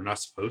hardware that we're not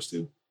supposed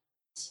to?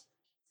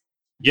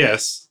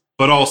 Yes,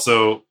 but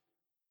also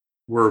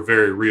we're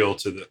very real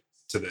to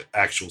the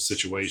actual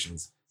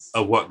situations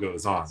of what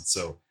goes on.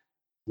 So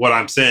what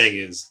I'm saying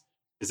is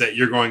that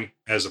you're going,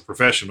 as a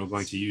professional,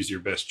 going to use your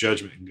best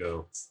judgment and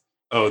go,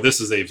 oh,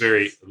 this is a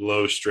very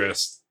low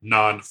stress,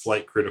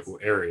 non-flight critical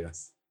area.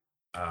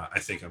 I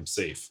think I'm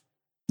safe.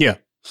 Yeah.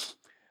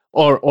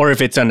 or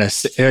if it's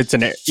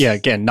yeah,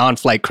 again,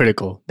 non-flight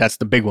critical. That's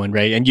the big one,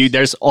 right? And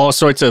there's all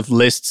sorts of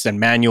lists and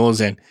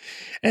manuals and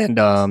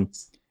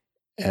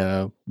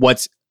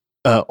what's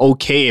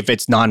okay if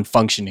it's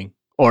non-functioning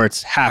or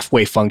it's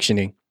halfway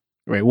functioning,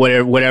 right?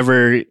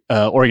 Whatever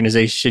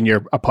organization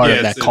you're a part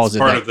of that calls it's it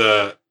part that.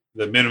 of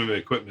the minimum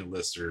equipment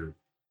list or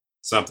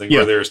something Yeah.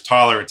 where there's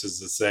tolerances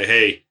that say,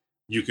 hey,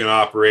 you can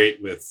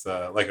operate with,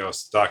 like I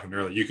was talking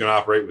earlier, you can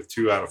operate with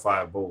 2 out of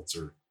 5 bolts,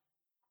 or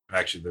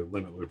actually the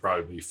limit would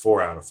probably be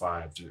 4 out of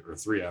 5 or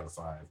 3 out of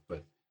 5.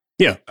 But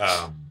Yeah.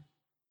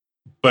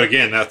 But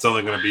again, that's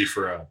only going to be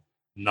for a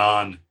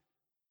non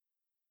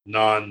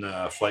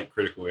flight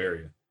critical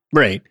area.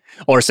 Right.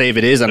 Or say if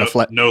it is on a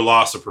flight. No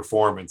loss of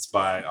performance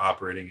by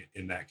operating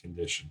in that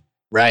condition.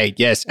 Right.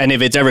 Yes. And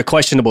if it's ever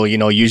questionable,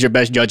 use your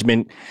best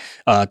judgment.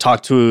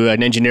 Talk to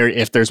an engineer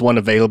if there's one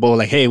available.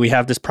 Like, hey, we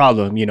have this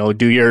problem.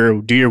 Do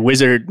your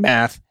wizard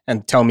math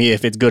and tell me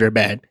if it's good or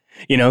bad.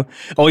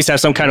 Always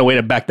have some kind of way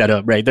to back that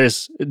up. Right.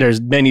 There's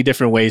many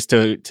different ways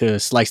to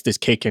slice this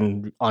cake,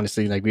 and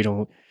honestly, like we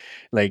don't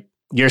like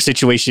your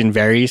situation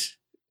varies,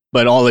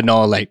 but all in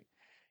all, like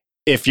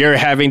if you're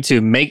having to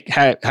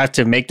have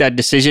to make that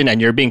decision and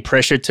you're being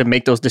pressured to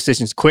make those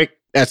decisions quick,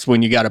 that's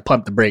when you got to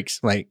pump the brakes.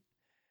 Like.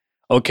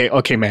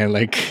 Okay, man.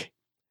 Like,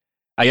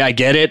 I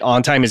get it.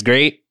 On time is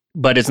great,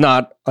 but it's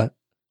not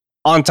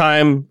on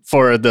time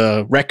for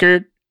the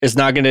record. It's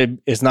not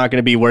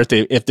gonna be worth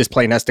it if this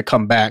plane has to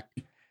come back.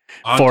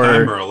 On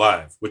time or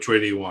alive? Which way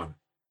do you want it?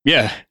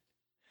 Yeah,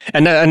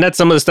 and that's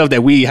some of the stuff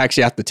that we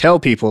actually have to tell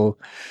people,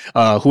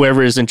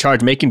 whoever is in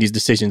charge making these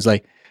decisions.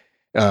 Like,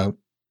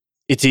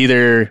 it's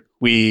either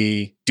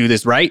we do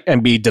this right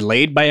and be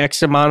delayed by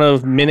X amount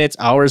of minutes,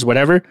 hours,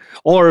 whatever,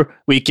 or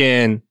we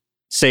can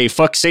say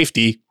fuck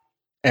safety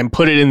and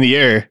put it in the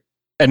air,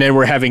 and then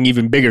we're having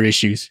even bigger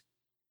issues,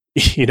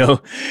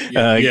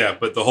 Yeah,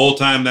 but the whole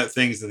time that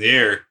thing's in the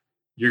air,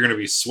 you're going to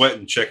be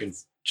sweating, checking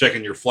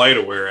your flight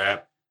aware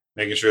app,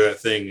 making sure that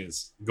thing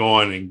is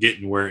going and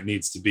getting where it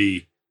needs to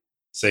be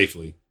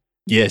safely.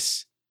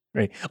 Yes,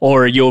 right.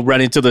 Or you'll run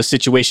into the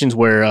situations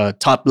where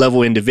top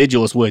level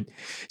individuals would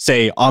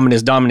say,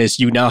 "Ominous Dominus,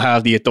 you now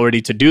have the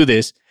authority to do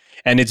this,"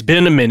 and it's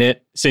been a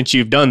minute since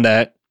you've done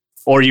that,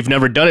 or you've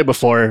never done it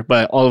before,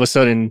 but all of a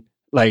sudden,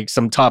 like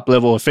some top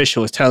level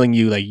official is telling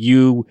you, like,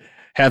 you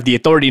have the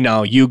authority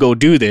now, you go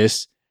do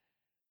this.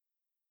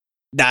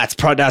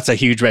 That's a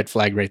huge red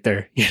flag right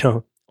there,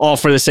 all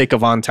for the sake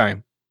of on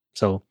time.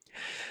 So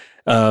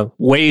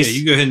ways. Yeah,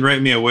 you go ahead and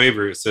write me a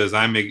waiver. It says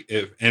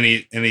if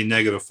any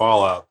negative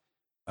fallout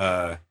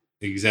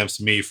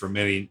exempts me from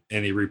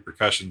any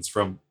repercussions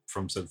from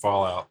said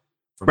fallout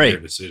from right.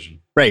 your decision.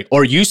 Right.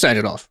 Or you sign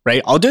it off,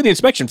 right? I'll do the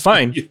inspection,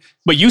 fine.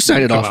 But you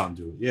sign it off. Come out and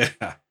do it.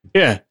 Yeah.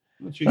 Yeah.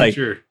 Why don't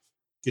you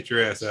get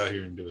your ass out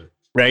here and do it.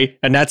 Right.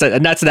 And that's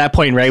that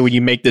point, right, when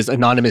you make this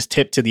anonymous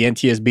tip to the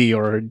NTSB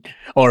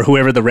or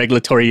whoever the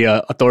regulatory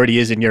authority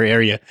is in your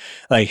area.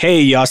 Like,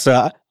 hey,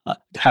 Yasa,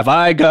 have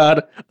I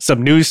got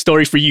some news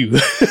story for you?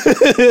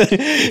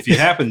 If you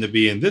happen to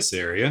be in this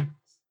area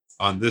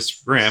on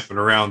this ramp and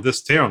around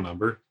this tail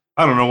number,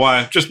 I don't know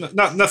why, just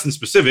nothing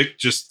specific,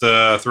 just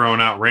throwing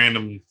out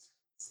random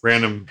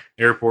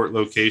airport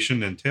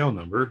location and tail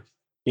number.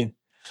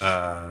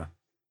 Yeah.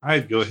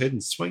 I'd go ahead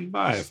and swing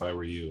by if I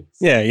were you.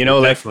 Yeah,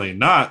 definitely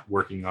not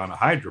working on a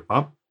hydro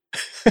pump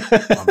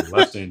on the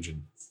left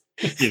engine.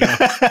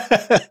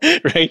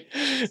 Right.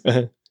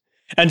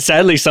 And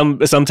sadly,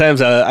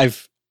 sometimes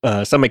I've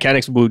some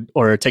mechanics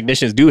or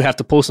technicians do have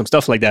to pull some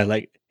stuff like that.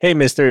 Like, hey,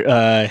 Mr.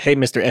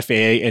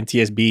 FAA,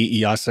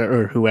 NTSB, EASA,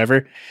 or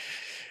whoever,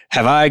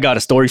 have I got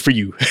a story for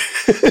you?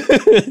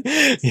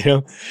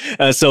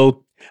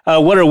 So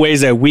what are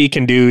ways that we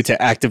can do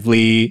to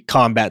actively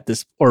combat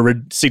this or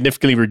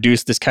significantly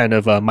reduce this kind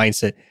of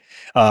mindset?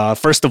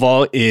 First of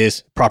all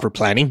is proper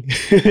planning.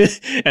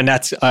 And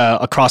that's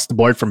across the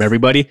board from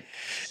everybody.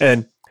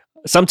 And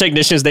some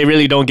technicians, they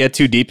really don't get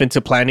too deep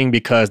into planning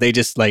because they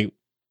just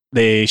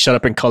they shut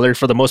up and color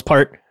for the most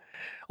part,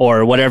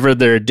 or whatever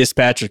their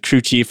dispatch or crew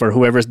chief or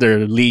whoever's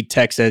their lead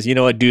tech says, you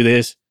know what, do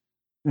this.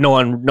 No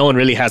one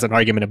really has an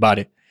argument about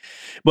it.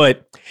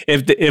 But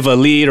if a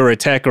lead or a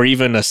tech or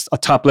even a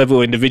top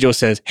level individual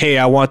says, hey,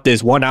 I want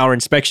this 1 hour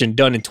inspection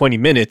done in 20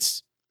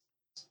 minutes.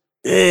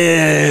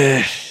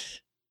 And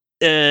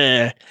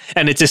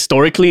it's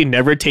historically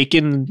never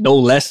taken no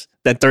less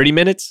than 30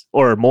 minutes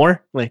or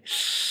more. Like,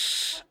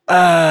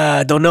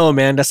 don't know,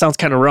 man. That sounds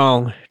kind of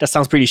wrong. That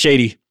sounds pretty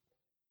shady.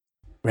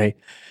 Right.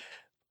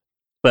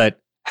 But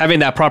having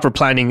that proper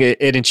planning,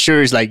 it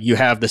ensures you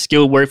have the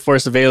skilled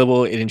workforce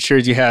available. It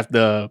ensures you have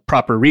the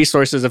proper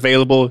resources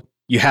available.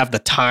 You have the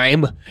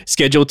time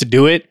scheduled to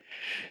do it.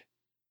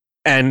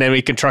 And then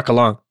we can truck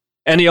along.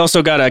 And you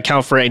also got to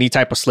account for any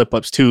type of slip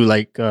ups too.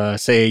 Like,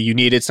 say you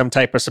needed some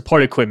type of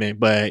support equipment,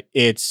 but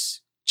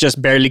it's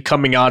just barely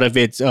coming out of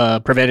its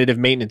preventative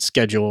maintenance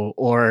schedule,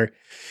 or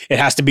it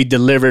has to be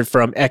delivered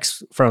from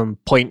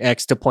point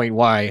X to point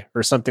Y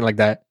or something like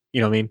that.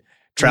 You know what I mean?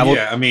 Travel.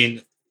 Yeah. I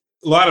mean,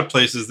 a lot of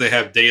places they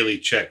have daily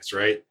checks,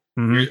 right?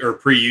 Mm-hmm. Or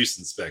pre-use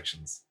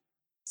inspections.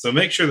 So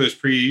make sure those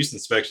pre-use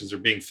inspections are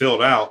being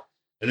filled out.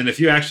 And then if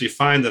you actually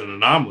find an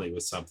anomaly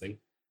with something,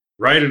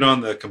 write it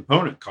on the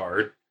component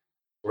card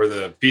or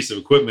the piece of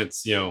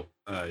equipment's,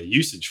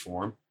 usage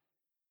form.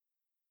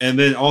 And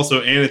then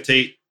also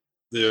annotate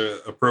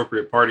the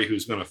appropriate party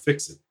who's going to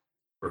fix it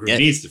or who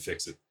needs to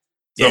fix it.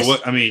 So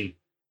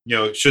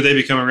should they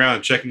be coming around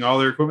and checking all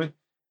their equipment?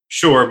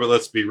 Sure, but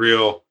let's be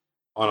real.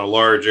 On a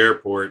large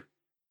airport,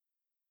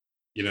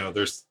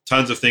 there's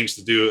tons of things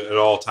to do at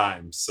all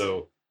times.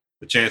 So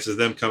the chances of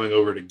them coming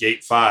over to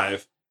gate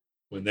 5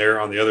 when they're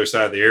on the other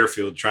side of the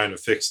airfield trying to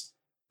fix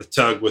the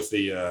tug with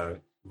the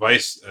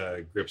vice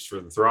grips for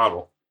the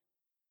throttle,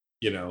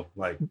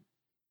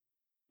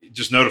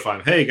 just notify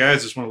them, hey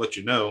guys, just want to let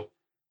you know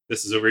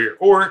this is over here.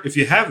 Or if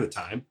you have the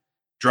time,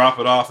 drop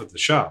it off at the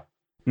shop,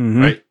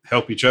 right?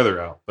 Help each other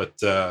out.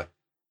 But,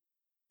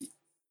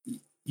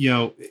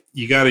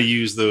 you got to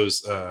use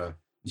those,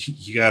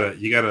 you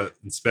gotta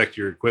inspect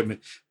your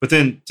equipment. But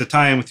then to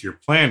tie in with your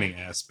planning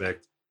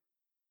aspect,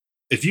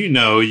 if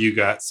you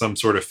got some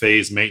sort of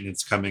phase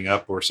maintenance coming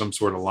up or some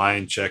sort of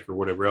line check or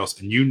whatever else,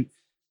 and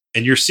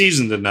you're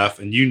seasoned enough,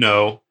 and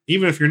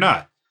even if you're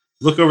not,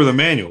 look over the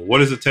manual. What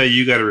does it tell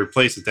you got to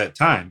replace at that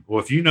time?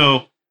 Well, if you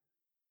know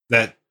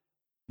that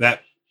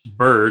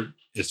bird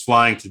is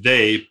flying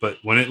today, but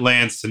when it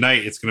lands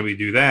tonight, it's going to be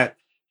do that.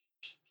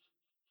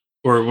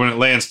 Or when it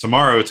lands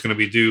tomorrow, it's going to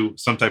be do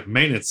some type of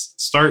maintenance.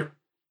 Start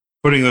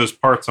putting those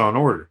parts on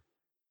order.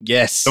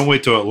 Yes. Don't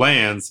wait till it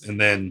lands and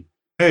then,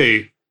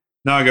 hey,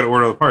 now I got to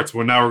order the parts.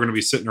 Well, now we're going to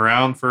be sitting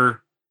around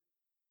for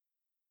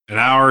an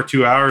hour,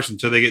 2 hours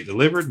until they get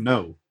delivered.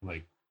 No,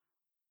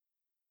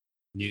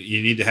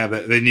 you need to have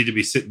that. They need to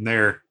be sitting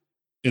there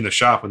in the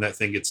shop when that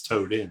thing gets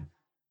towed in.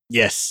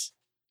 Yes,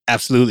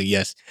 absolutely.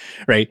 Yes.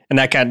 Right. And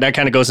that kind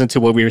of goes into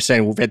what we were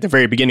saying at the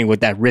very beginning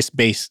with that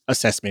risk-based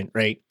assessment,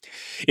 right?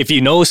 If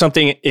you know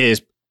something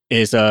is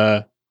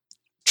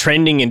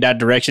trending in that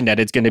direction, that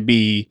it's going to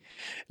be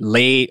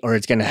late or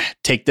it's going to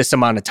take this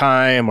amount of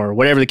time or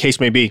whatever the case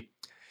may be,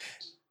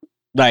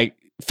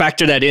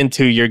 factor that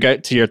into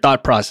your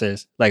thought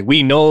process.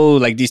 We know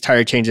these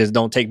tire changes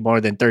don't take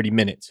more than 30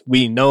 minutes.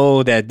 We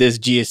know that this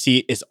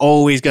GSC is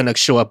always going to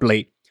show up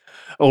late.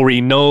 Or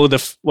we know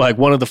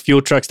one of the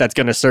fuel trucks that's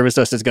going to service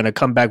us is going to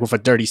come back with a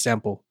dirty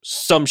sample.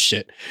 Some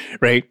shit,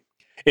 right?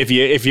 If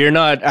you're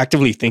not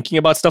actively thinking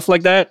about stuff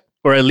like that,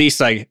 or at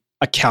least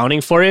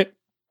accounting for it,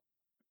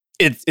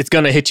 it's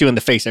going to hit you in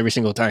the face every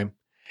single time.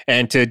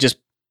 And to just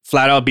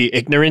flat out be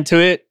ignorant to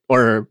it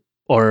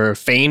or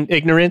feign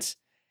ignorance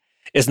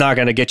is not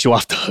going to get you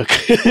off the hook.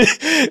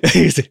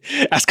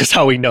 Ask us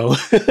how we know.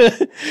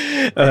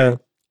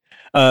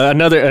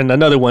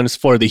 Another one is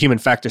for the human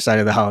factor side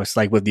of the house,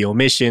 with the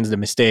omissions, the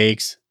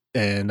mistakes,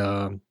 and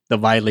the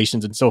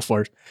violations and so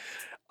forth.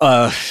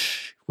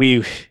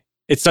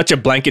 It's such a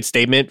blanket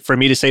statement for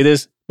me to say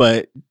this,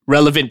 but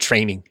relevant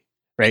training,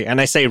 right?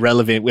 And I say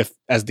relevant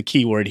as the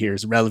key word here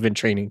is relevant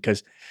training,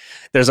 because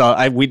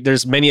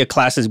there's many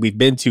classes we've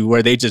been to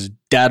where they just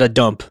data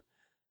dump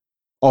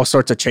all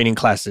sorts of training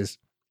classes,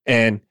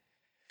 and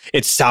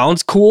it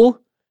sounds cool,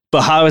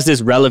 but how is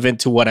this relevant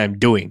to what I'm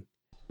doing,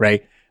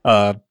 right?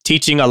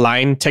 Teaching a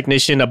line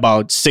technician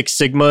about Six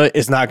Sigma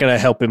is not going to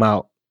help him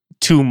out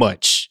too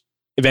much.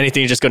 If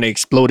anything, it's just going to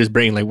explode his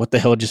brain. What the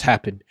hell just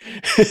happened?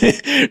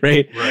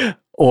 Right?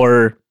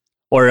 Or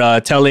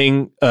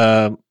telling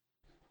a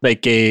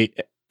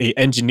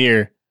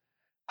engineer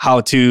how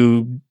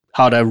to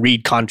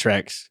read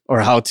contracts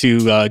or how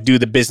to do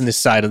the business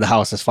side of the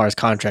house as far as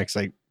contracts.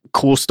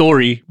 Cool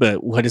story,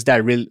 but what is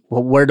that really?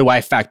 Where do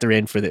I factor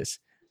in for this?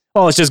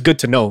 Oh, it's just good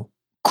to know.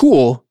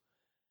 Cool.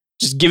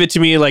 Just give it to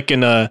me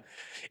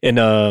in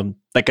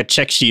a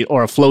check sheet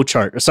or a flow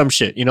chart or some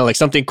shit,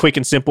 something quick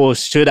and simple.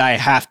 Should I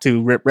have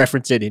to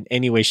reference it in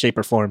any way, shape,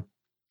 or form,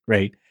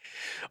 right?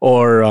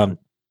 Or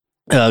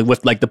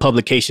with the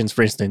publications,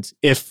 for instance,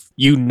 if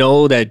you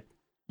know that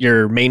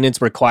your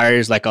maintenance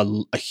requires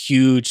a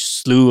huge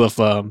slew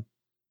of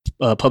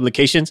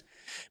publications,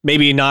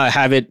 maybe not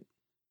have it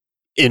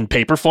in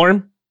paper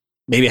form.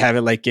 Maybe have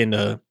it in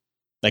a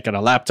on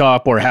a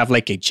laptop, or have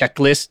a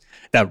checklist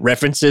that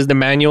references the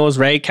manuals,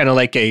 right? Kind of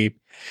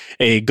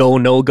a go,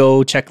 no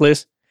go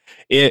checklist.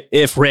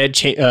 If red,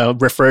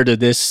 refer to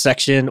this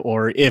section,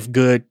 or if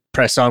good,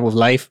 press on with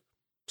life,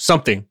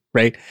 something,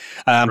 right?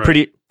 I'm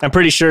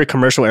pretty sure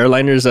commercial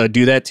airliners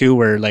do that too,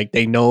 where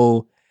they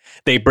know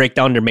they break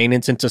down their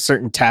maintenance into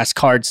certain task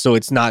cards, so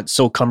it's not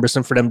so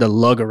cumbersome for them to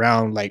lug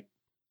around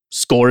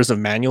scores of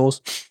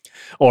manuals,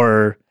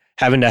 or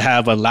having to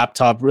have a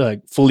laptop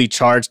fully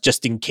charged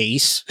just in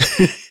case.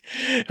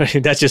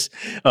 That's just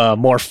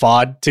more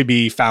FOD to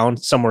be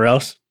found somewhere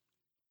else.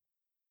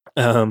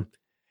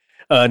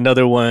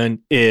 Another one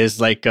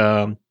is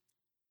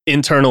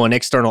internal and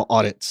external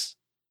audits.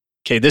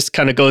 Okay, this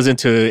kind of goes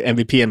into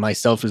MVP and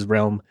myself's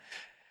realm.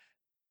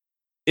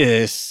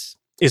 Is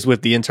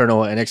with the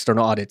internal and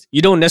external audits.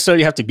 You don't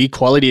necessarily have to be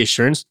quality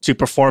assurance to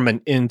perform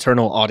an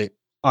internal audit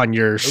on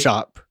your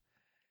shop.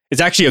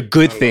 It's actually a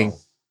good thing.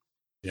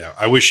 Yeah,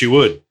 I wish you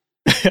would.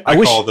 I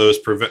call those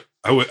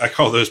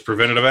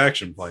preventative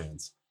action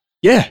plans.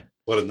 Yeah.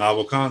 What a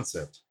novel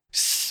concept.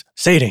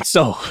 Say it ain't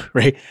so,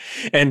 right?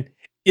 And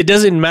it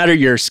doesn't matter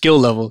your skill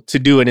level to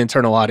do an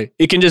internal audit.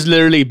 It can just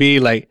literally be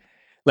like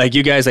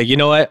you guys, like, you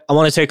know what? I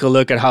want to take a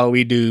look at how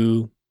we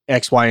do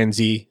X, Y, and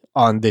Z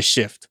on this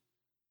shift.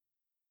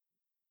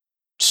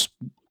 Just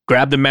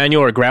grab the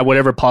manual or grab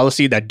whatever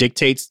policy that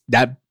dictates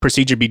that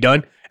procedure be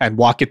done and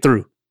walk it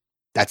through.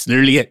 That's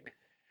literally it.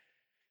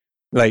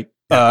 Like,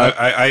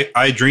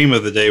 I dream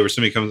of the day where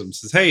somebody comes up and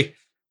says, "Hey,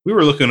 we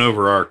were looking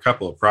over our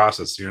couple of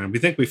processes here, and we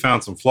think we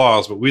found some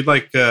flaws, but we'd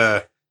like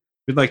to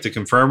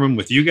confirm them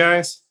with you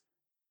guys."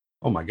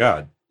 Oh my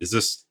God,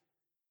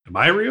 am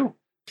I real?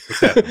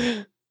 What's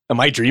happening? Am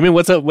I dreaming?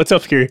 What's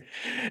up here?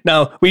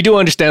 Now, we do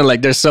understand,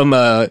 like, there's some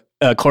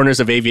corners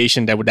of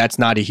aviation that's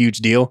not a huge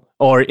deal,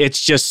 or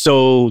it's just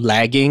so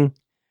lagging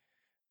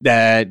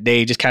that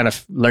they just kind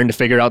of learn to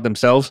figure out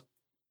themselves.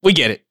 We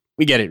get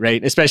it,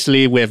 right?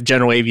 Especially with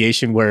general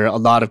aviation, where a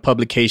lot of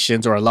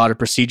publications or a lot of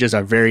procedures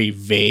are very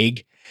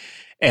vague,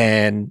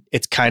 and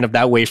it's kind of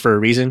that way for a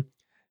reason.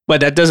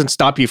 But that doesn't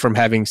stop you from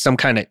having some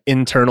kind of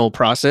internal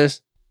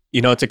process,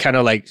 to kind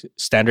of like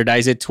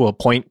standardize it to a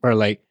point where,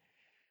 like,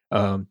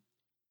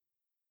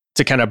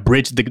 to kind of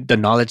bridge the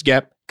knowledge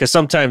gap. Because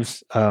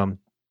sometimes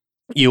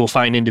you will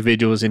find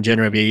individuals in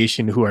general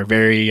aviation who are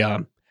very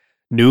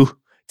new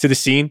to the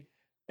scene,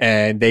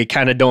 and they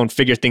kind of don't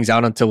figure things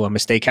out until a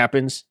mistake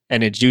happens.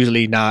 And it's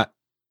usually not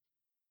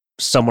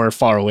somewhere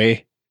far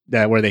away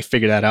where they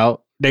figure that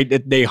out.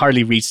 They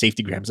hardly read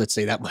safety grams, let's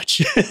say that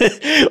much.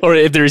 Or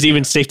if there's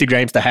even safety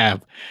grams to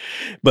have.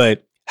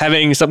 But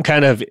having some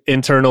kind of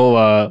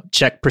internal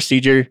check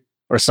procedure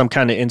or some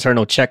kind of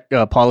internal check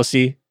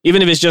policy,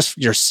 even if it's just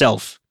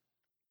yourself,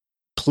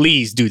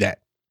 please do that.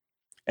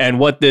 And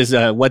what this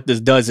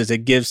does is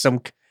it gives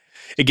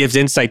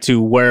insight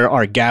to where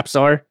our gaps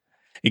are.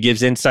 It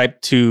gives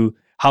insight to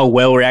how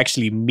well we're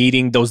actually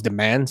meeting those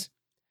demands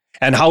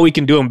and how we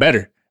can do them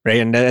better, right?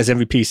 And as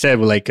MVP said,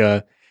 we're like,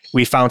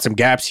 we found some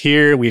gaps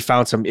here. We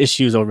found some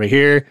issues over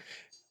here.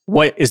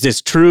 What is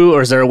this true,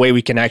 or is there a way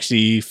we can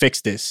actually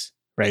fix this,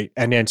 right?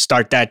 And then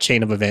start that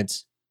chain of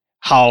events.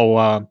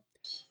 How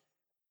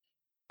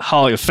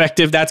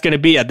effective that's going to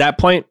be at that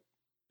point,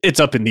 it's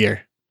up in the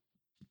air.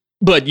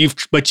 But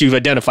you've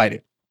identified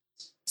it.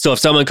 So if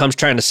someone comes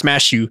trying to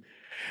smash you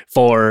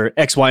for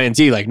X, Y, and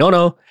Z, like,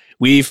 no,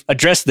 we've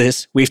addressed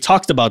this, we've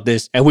talked about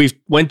this, and we've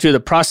went through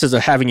the process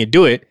of having you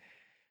do it.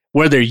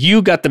 Whether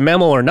you got the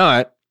memo or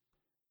not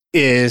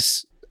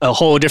is a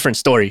whole different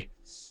story.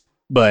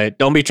 But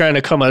don't be trying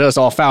to come at us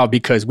all foul,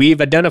 because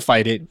we've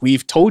identified it,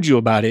 we've told you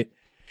about it,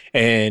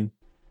 and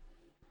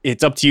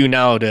it's up to you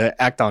now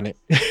to act on it.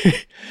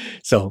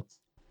 So,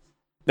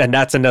 and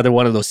that's another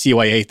one of those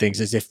CYA things,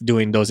 is if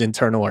doing those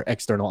internal or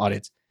external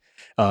audits.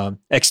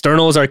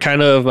 Externals are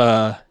kind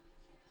of,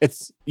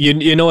 it's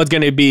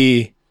going to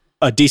be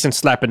a decent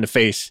slap in the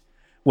face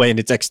when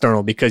it's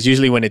external, because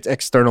usually when it's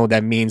external,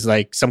 that means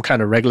like some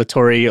kind of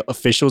regulatory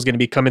official is going to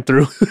be coming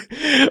through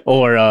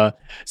or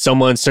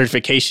someone's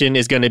certification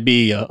is going to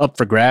be up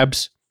for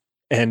grabs.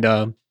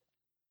 And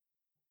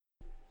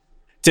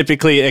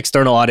typically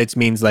external audits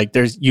means like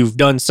you've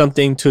done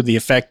something to the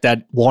effect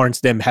that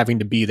warrants them having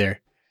to be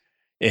there.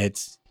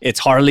 It's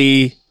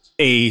hardly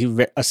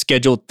a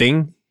scheduled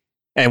thing.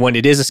 And when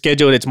it is a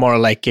scheduled, it's more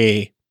like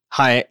a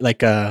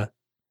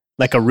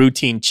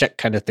routine check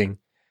kind of thing.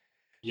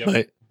 Yep,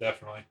 but,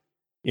 definitely.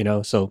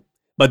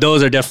 But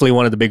those are definitely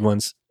one of the big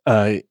ones.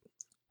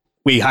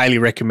 We highly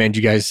recommend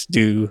you guys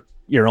do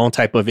your own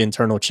type of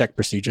internal check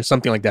procedure,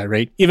 something like that,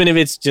 right? Even if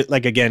it's just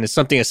like, again, it's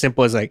something as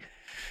simple as like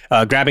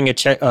grabbing a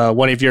check,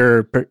 one of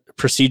your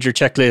procedure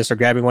checklists, or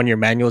grabbing one of your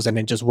manuals and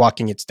then just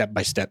walking it step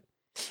by step.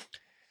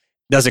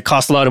 Does it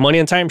cost a lot of money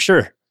and time?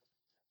 Sure.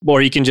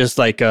 Or you can just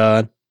like,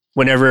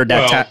 whenever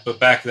that... but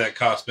back to that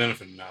cost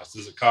benefit analysis,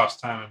 does it cost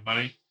time and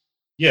money?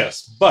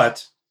 Yes.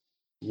 But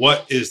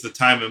what is the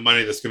time and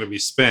money that's going to be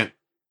spent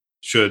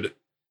should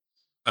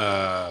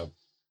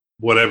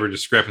whatever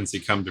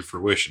discrepancy come to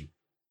fruition?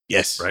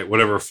 Yes. Right.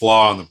 Whatever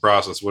flaw in the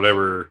process,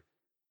 whatever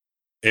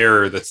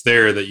error that's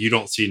there that you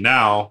don't see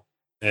now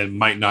and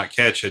might not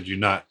catch had you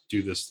not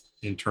do this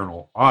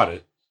internal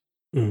audit.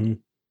 Mm-hmm.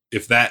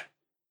 If that,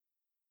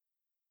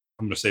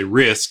 I'm going to say,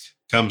 risk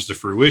comes to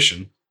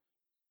fruition,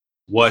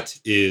 what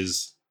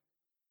is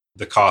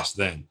the cost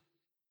then?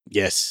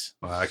 Yes.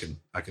 Well, I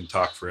can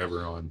talk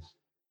forever on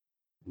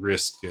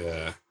risk,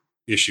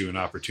 issue, and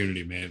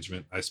opportunity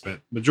management. I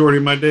spent majority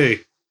of my day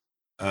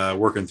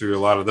working through a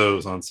lot of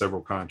those on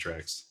several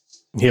contracts.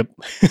 Yep.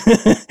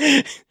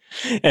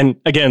 And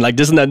again, like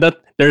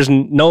there's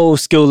no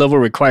skill level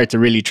required to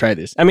really try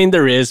this. I mean,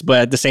 there is, but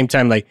at the same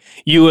time, like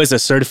you as a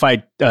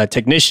certified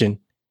technician,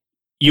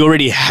 you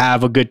already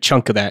have a good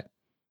chunk of that,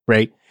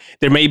 right?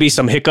 There may be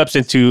some hiccups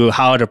into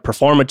how to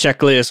perform a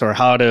checklist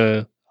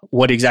or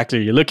what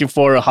exactly you're looking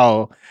for,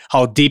 how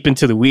deep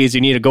into the weeds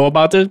you need to go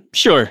about it.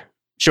 Sure,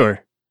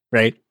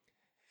 right?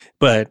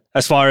 But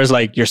as far as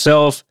like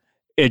yourself,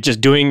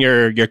 just doing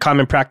your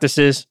common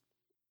practices,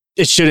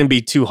 it shouldn't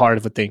be too hard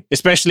of a thing,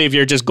 especially if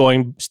you're just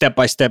going step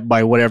by step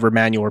by whatever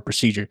manual or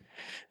procedure.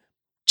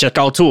 check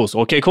out tools.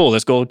 Okay, cool.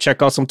 Let's go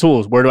check out some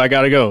tools. Where do I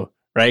gotta go?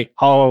 Right?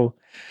 How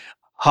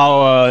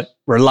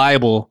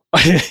reliable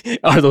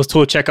are those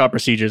tool checkout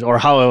procedures, or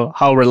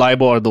how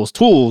reliable are those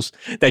tools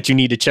that you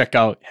need to check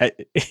out?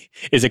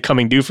 Is it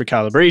coming due for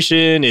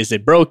calibration? Is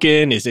it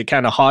broken? Is it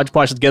kind of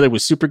hodgepodge together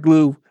with super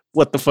glue?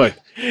 What the fuck?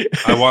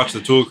 I watched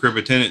the tool crib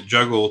attendant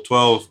juggle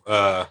 12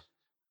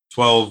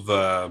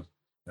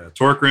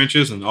 torque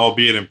wrenches, and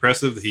albeit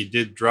impressive, he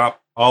did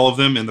drop all of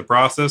them in the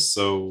process.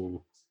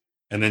 So,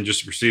 and then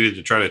just proceeded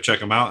to try to check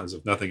them out as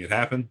if nothing had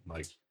happened.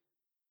 Like,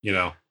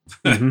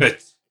 mm-hmm.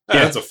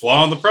 That's a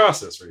flaw in the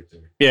process right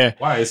there. Yeah.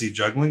 Why is he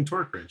juggling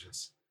torque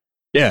wrenches?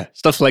 Yeah,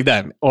 stuff like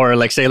that. Or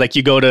like, say, like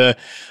you go to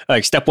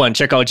like step one,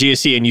 check out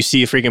GSC, and you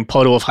see a freaking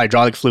puddle of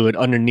hydraulic fluid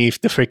underneath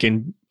the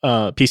freaking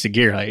piece of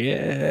gear. Like,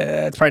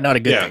 yeah, it's probably not a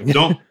good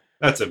thing.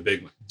 That's a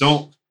big one.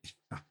 Oh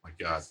my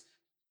God.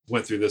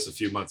 Went through this a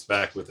few months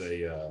back with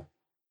an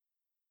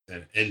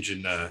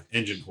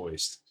engine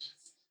hoist.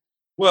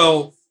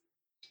 Well,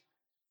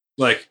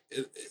 like,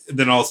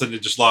 then all of a sudden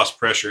it just lost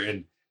pressure,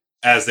 and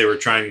as they were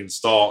trying to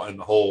install, and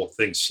the whole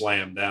thing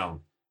slammed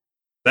down.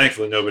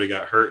 Thankfully, nobody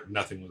got hurt.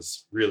 Nothing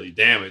was really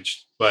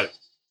damaged. But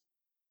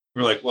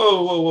we're like,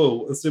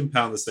 whoa, let's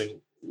impound this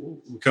thing.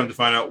 We come to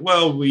find out,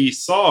 well, we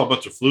saw a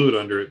bunch of fluid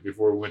under it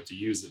before we went to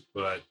use it,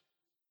 but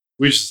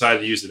we just decided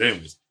to use it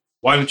anyways.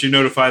 Why didn't you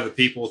notify the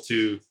people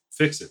to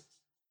fix it?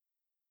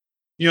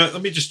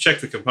 Let me just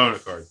check the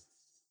component card.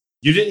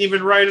 You didn't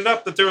even write it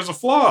up that there was a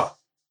flaw.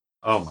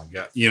 Oh, my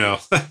God. Yeah.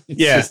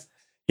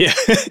 Yeah.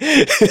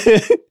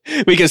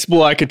 We can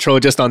spool our control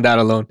just on that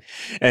alone.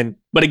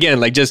 But again,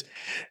 like just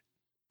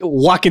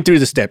walking through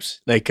the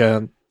steps, like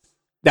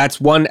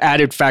that's one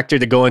added factor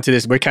to go into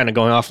this. We're kind of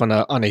going off on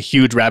a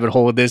huge rabbit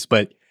hole with this,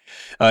 but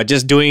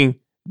just doing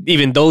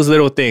even those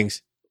little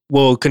things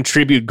will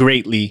contribute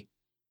greatly.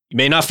 You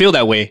may not feel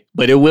that way,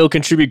 but it will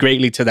contribute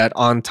greatly to that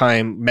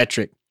on-time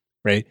metric,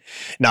 right?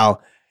 Now,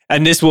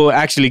 and this will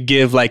actually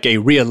give like a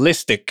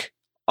realistic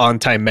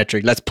on-time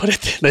metric. Let's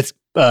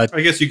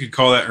I guess you could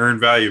call that earned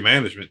value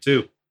management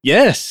too.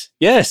 Yes.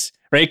 Right.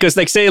 Because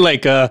like say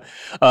like a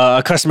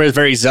customer is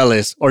very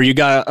zealous, or you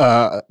got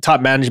a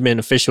top management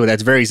official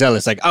that's very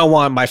zealous. Like, I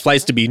want my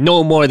flights to be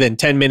no more than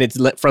 10 minutes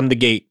from the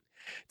gate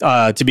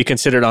to be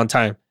considered on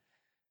time.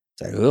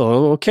 It's like,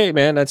 oh, okay,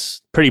 man,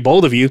 that's pretty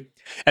bold of you.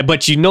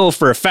 But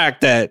for a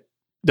fact that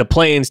the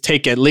planes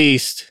take at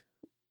least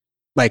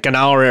like an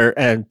hour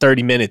and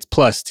 30 minutes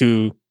plus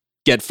to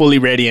get fully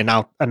ready and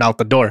out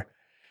the door.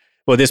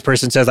 Well, this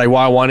person says, like, well,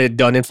 I want it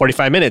done in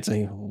 45 minutes.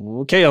 Like,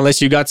 okay,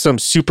 unless you got some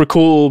super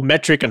cool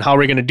metric on how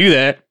we're going to do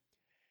that,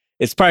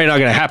 it's probably not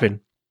going to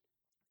happen.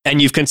 And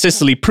you've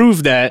consistently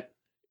proved that,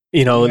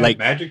 like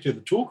magic to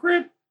the tool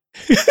crib.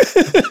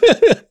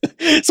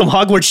 Some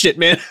Hogwarts shit,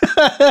 man.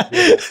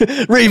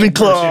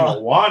 Ravenclaw. I've seen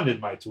a wand in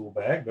my tool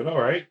bag, but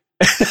all right.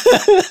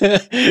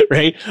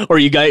 Right? Or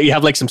you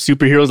have like some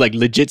superheroes, like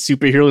legit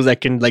superheroes that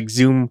can like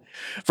zoom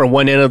from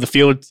one end of the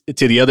field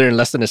to the other in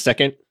less than a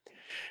second.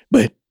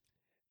 But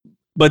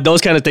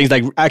those kind of things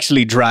like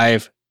actually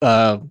drive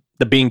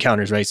the bean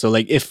counters, right? So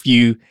like if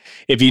you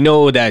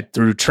know that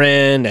through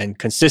trend and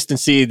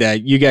consistency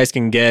that you guys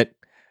can get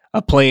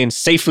a plane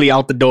safely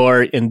out the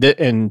door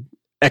in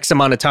X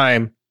amount of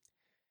time,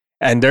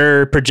 and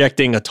they're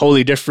projecting a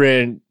totally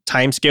different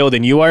time scale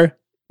than you are,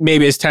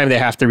 maybe it's time they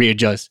have to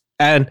readjust.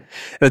 And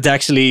that's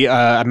actually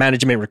a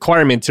management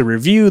requirement to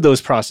review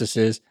those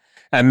processes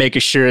and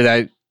making sure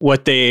that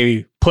what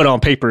they put on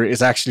paper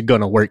is actually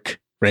going to work,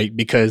 right?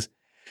 Because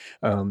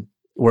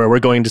we're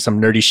going into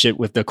some nerdy shit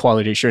with the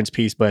quality assurance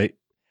piece, but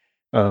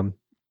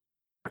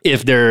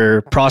if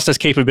their process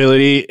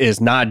capability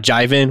is not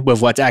jiving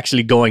with what's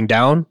actually going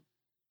down,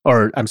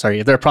 or I'm sorry,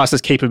 if their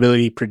process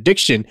capability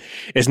prediction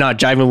is not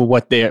jiving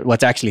with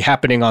what's actually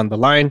happening on the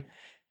line,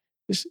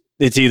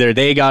 it's either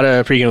they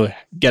gotta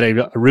get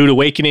a rude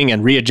awakening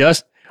and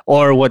readjust,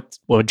 or what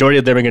majority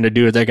of them are going to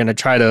do is they're going to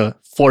try to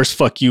force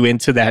fuck you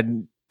into that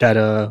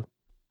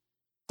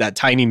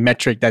tiny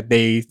metric that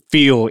they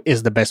feel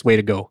is the best way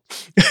to go.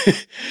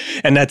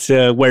 And that's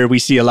where we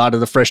see a lot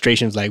of the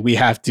frustrations. Like, we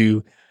have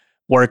to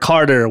work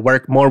harder,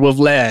 work more with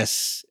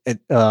less,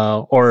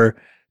 or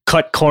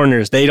cut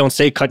corners. They don't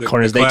say cut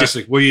corners. They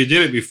classic, well, you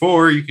did it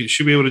before, you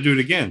should be able to do it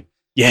again.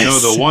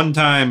 Yes.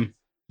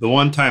 The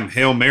one time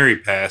Hail Mary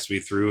pass we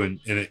threw and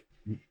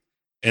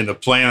the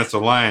planets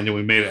aligned and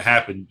we made it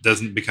happen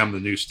doesn't become the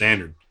new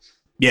standard.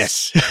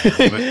 Yes.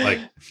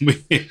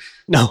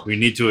 We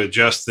need to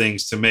adjust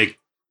things to make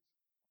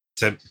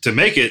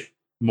it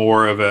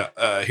more of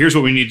a here's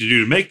what we need to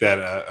do to make that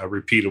a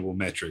repeatable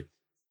metric.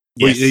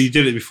 Yes. Well, you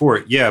did it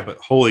before. Yeah, but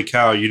holy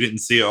cow, you didn't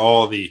see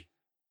all the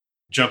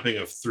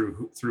jumping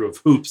through of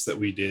hoops that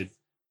we did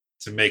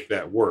to make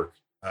that work.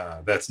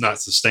 That's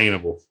not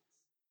sustainable.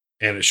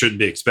 And it shouldn't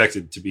be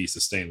expected to be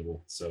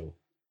sustainable. So,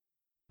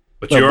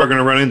 but you are going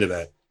to run into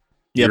that.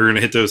 Yep. You're going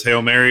to hit those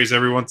Hail Marys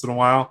every once in a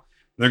while.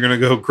 They're going to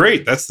go,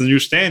 great, that's the new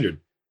standard.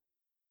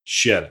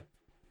 Shut up.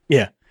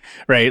 Yeah,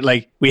 right.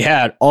 Like, we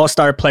had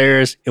all-star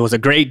players. It was a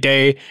great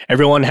day.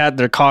 Everyone had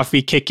their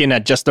coffee kicking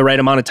at just the right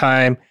amount of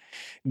time.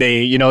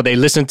 they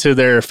listened to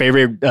their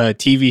favorite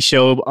TV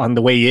show on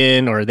the way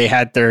in, or they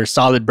had their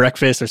solid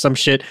breakfast or some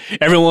shit.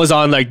 Everyone was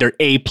on like their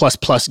A++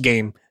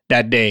 game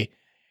that day.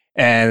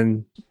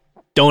 And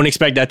don't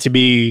expect that to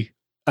be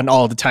an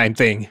all the time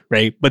thing,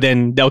 right? But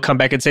then they'll come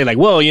back and say like,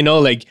 well,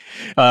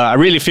 I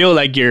really feel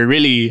like you're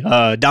really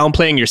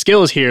downplaying your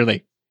skills here.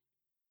 Like,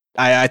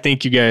 I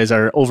think you guys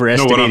are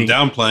overestimating. No, what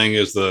I'm downplaying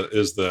is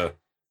the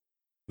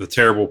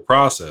terrible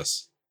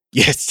process.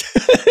 Yes.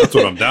 That's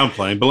what I'm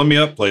downplaying. But let me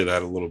upplay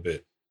that a little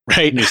bit.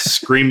 Right. Let me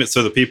scream it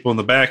so the people in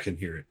the back can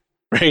hear it.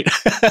 Right.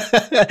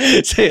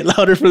 Say it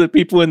louder for the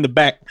people in the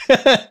back.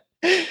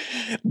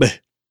 But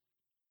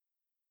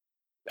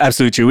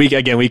absolutely true.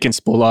 We can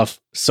spool off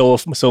so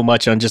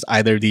much on just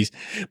either of these.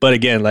 But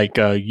again, like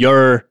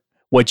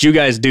what you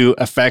guys do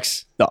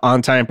affects the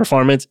on-time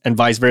performance and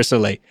vice versa.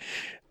 Like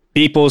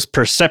people's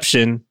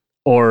perception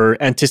or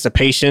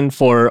anticipation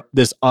for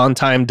this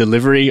on-time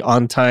delivery,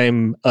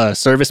 on-time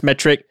service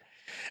metric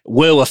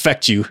will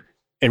affect you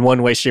in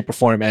one way, shape, or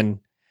form. And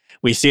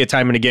we see it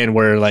time and again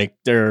where like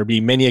there will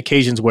be many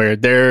occasions where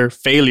their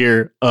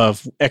failure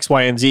of X,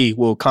 Y, and Z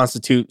will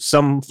constitute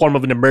some form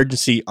of an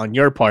emergency on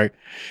your part,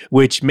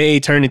 which may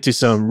turn into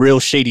some real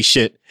shady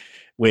shit,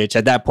 which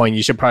at that point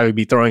you should probably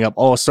be throwing up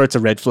all sorts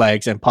of red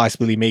flags and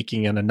possibly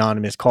making an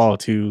anonymous call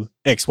to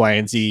X, Y,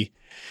 and Z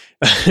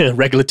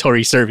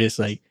regulatory service,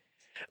 like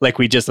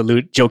we just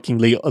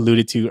jokingly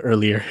alluded to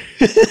earlier.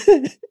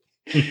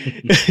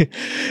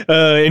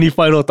 Any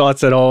final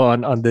thoughts at all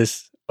on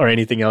this or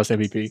anything else,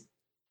 MVP?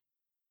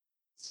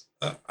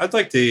 I'd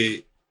like to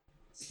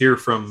hear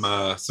from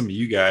some of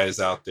you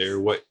guys out there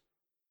what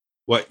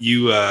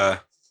you've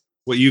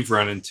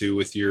run into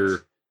with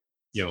your,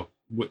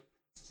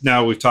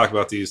 now we've talked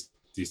about these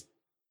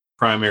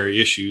primary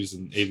issues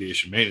in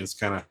aviation maintenance.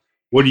 Kind of,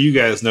 what are you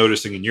guys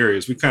noticing in your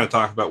areas? We kind of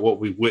talked about what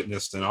we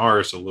witnessed in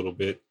ours a little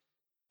bit,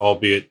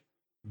 albeit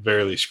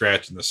barely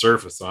scratching the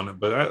surface on it.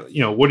 But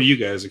what do you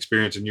guys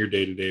experience in your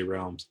day-to-day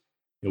realms?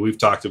 We've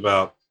talked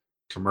about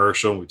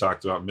commercial, we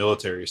talked about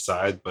military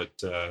side, but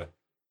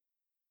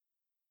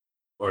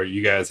are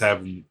you guys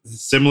having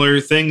similar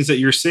things that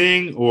you're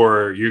seeing,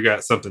 or you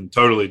got something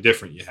totally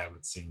different you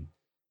haven't seen,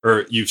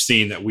 or you've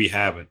seen that we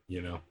haven't?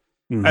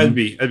 Mm-hmm. I'd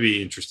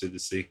be interested to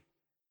see.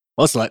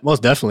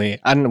 Most definitely.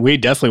 And we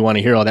definitely want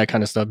to hear all that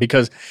kind of stuff,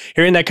 because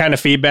hearing that kind of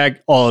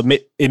feedback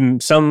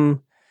in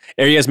some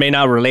areas may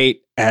not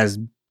relate as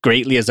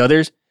greatly as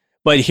others,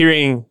 but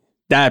hearing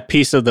that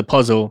piece of the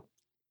puzzle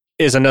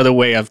is another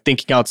way of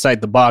thinking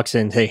outside the box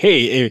and say,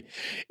 hey,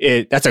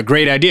 that's a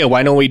great idea.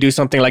 Why don't we do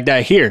something like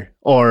that here?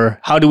 Or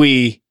how do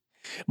we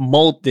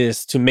mold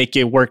this to make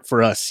it work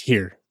for us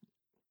here?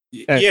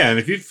 Yeah. And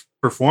if you've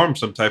performed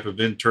some type of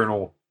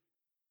internal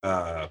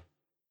audit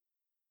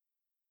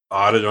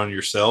on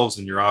yourselves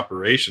and your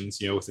operations,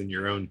 within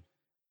your own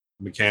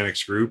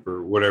mechanics group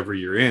or whatever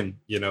you're in,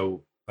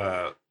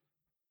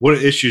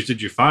 what issues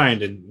did you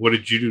find and what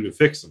did you do to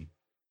fix them?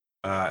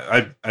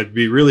 I'd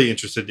be really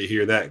interested to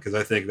hear that, because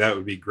I think that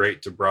would be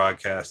great to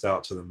broadcast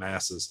out to the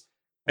masses.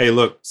 Hey,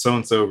 look,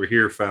 so-and-so over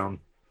here found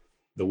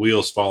the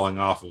wheels falling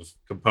off of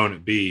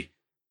component B,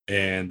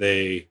 and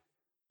they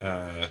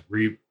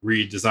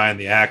redesigned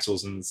the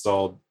axles and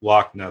installed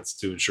lock nuts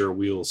to ensure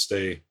wheels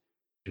stay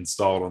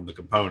installed on the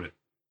component.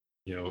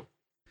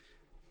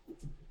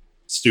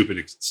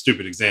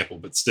 Stupid example,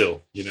 but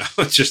still,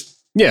 it's just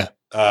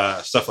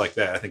stuff like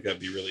that. I think that'd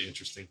be really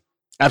interesting.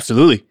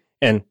 Absolutely.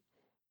 And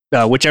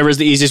whichever is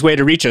the easiest way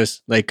to reach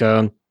us, like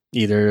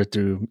either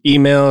through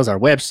emails, our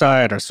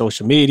website, our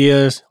social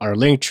medias, our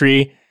link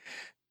tree.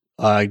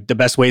 The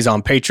best way is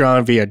on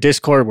Patreon via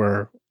Discord.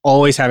 We're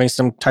always having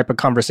some type of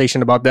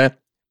conversation about that.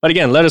 But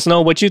again, let us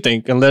know what you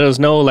think, and let us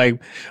know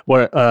like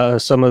what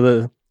some of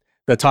the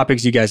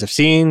topics you guys have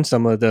seen,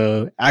 some of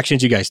the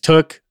actions you guys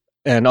took,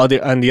 and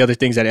the other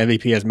things that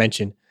MVP has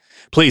mentioned.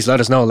 Please let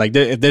us know. Like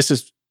if this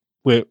is,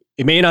 it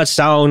may not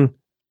sound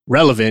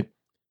relevant,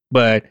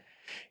 but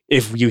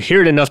if you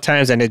hear it enough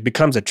times and it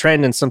becomes a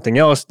trend and something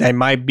else, that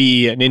might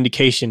be an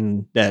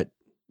indication that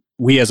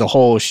we as a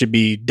whole should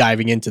be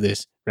diving into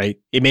this, right?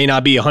 It may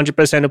not be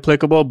 100%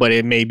 applicable, but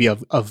it may be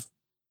of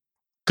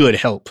good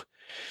help.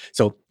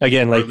 So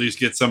again, or at least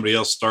get somebody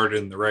else started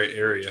in the right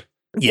area.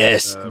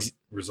 Yes.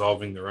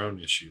 Resolving their own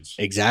issues.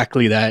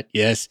 Exactly that.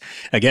 Yes.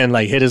 Again,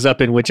 like hit us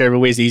up in whichever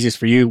way is easiest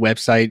for you,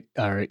 website,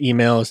 our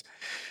emails,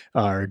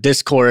 our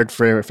Discord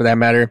for that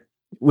matter,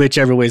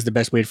 whichever way is the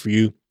best way for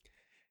you.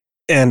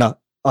 And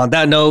on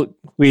that note,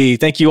 we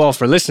thank you all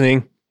for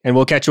listening, and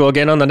we'll catch you all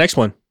again on the next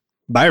one.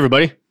 Bye,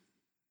 everybody.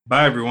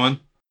 Bye,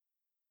 everyone.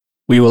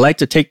 We would like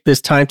to take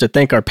this time to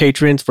thank our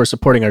patrons for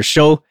supporting our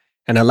show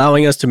and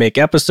allowing us to make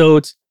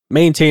episodes,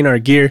 maintain our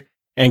gear,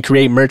 and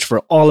create merch for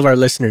all of our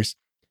listeners.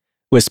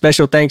 With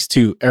special thanks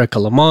to Erica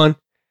Lamont,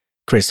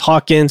 Chris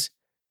Hawkins,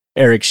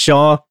 Eric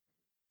Shaw,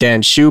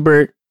 Dan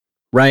Schubert,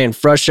 Ryan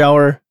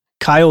Frushauer,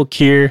 Kyle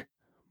Keir,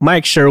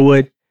 Mike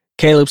Sherwood,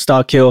 Caleb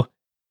Stockhill,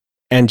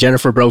 and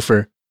Jennifer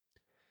Brofer.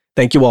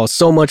 Thank you all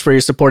so much for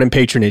your support and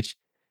patronage.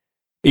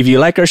 If you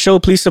like our show,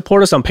 please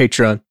support us on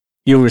Patreon.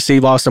 You'll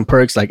receive awesome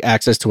perks like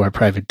access to our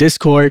private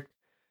Discord,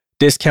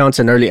 discounts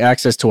and early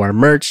access to our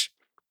merch,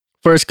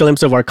 first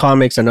glimpse of our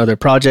comics and other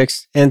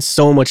projects, and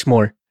so much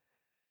more.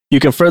 You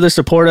can further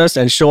support us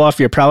and show off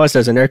your prowess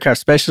as an aircraft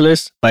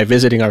specialist by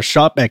visiting our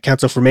shop at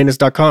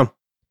cancelformaintenance.com.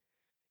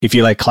 If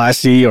you like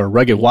classy or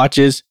rugged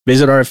watches,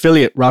 visit our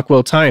affiliate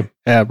Rockwell Time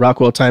at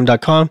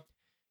rockwelltime.com.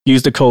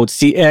 Use the code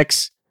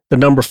CX, the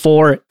number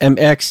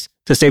 4MX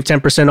to save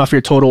 10% off your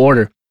total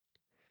order.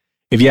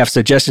 If you have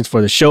suggestions for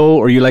the show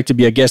or you'd like to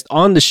be a guest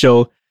on the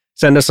show,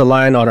 send us a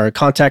line on our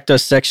contact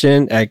us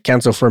section at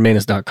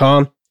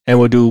cancelformaintenance.com and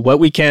we'll do what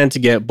we can to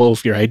get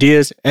both your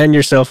ideas and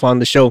yourself on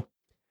the show.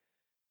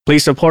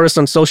 Please support us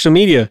on social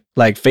media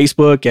like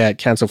Facebook at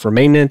Cancel for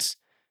Maintenance,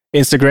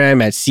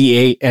 Instagram at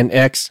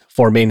CANX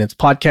for Maintenance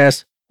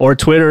Podcast, or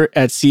Twitter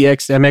at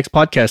CXMX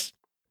Podcast.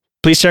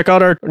 Please check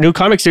out our new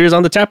comic series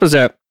on the Tapas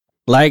app.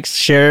 Like,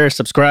 share,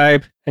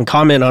 subscribe, and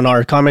comment on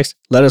our comics.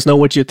 Let us know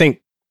what you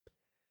think.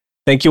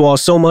 Thank you all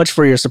so much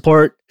for your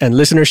support and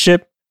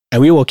listenership,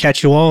 and we will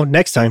catch you all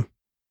next time.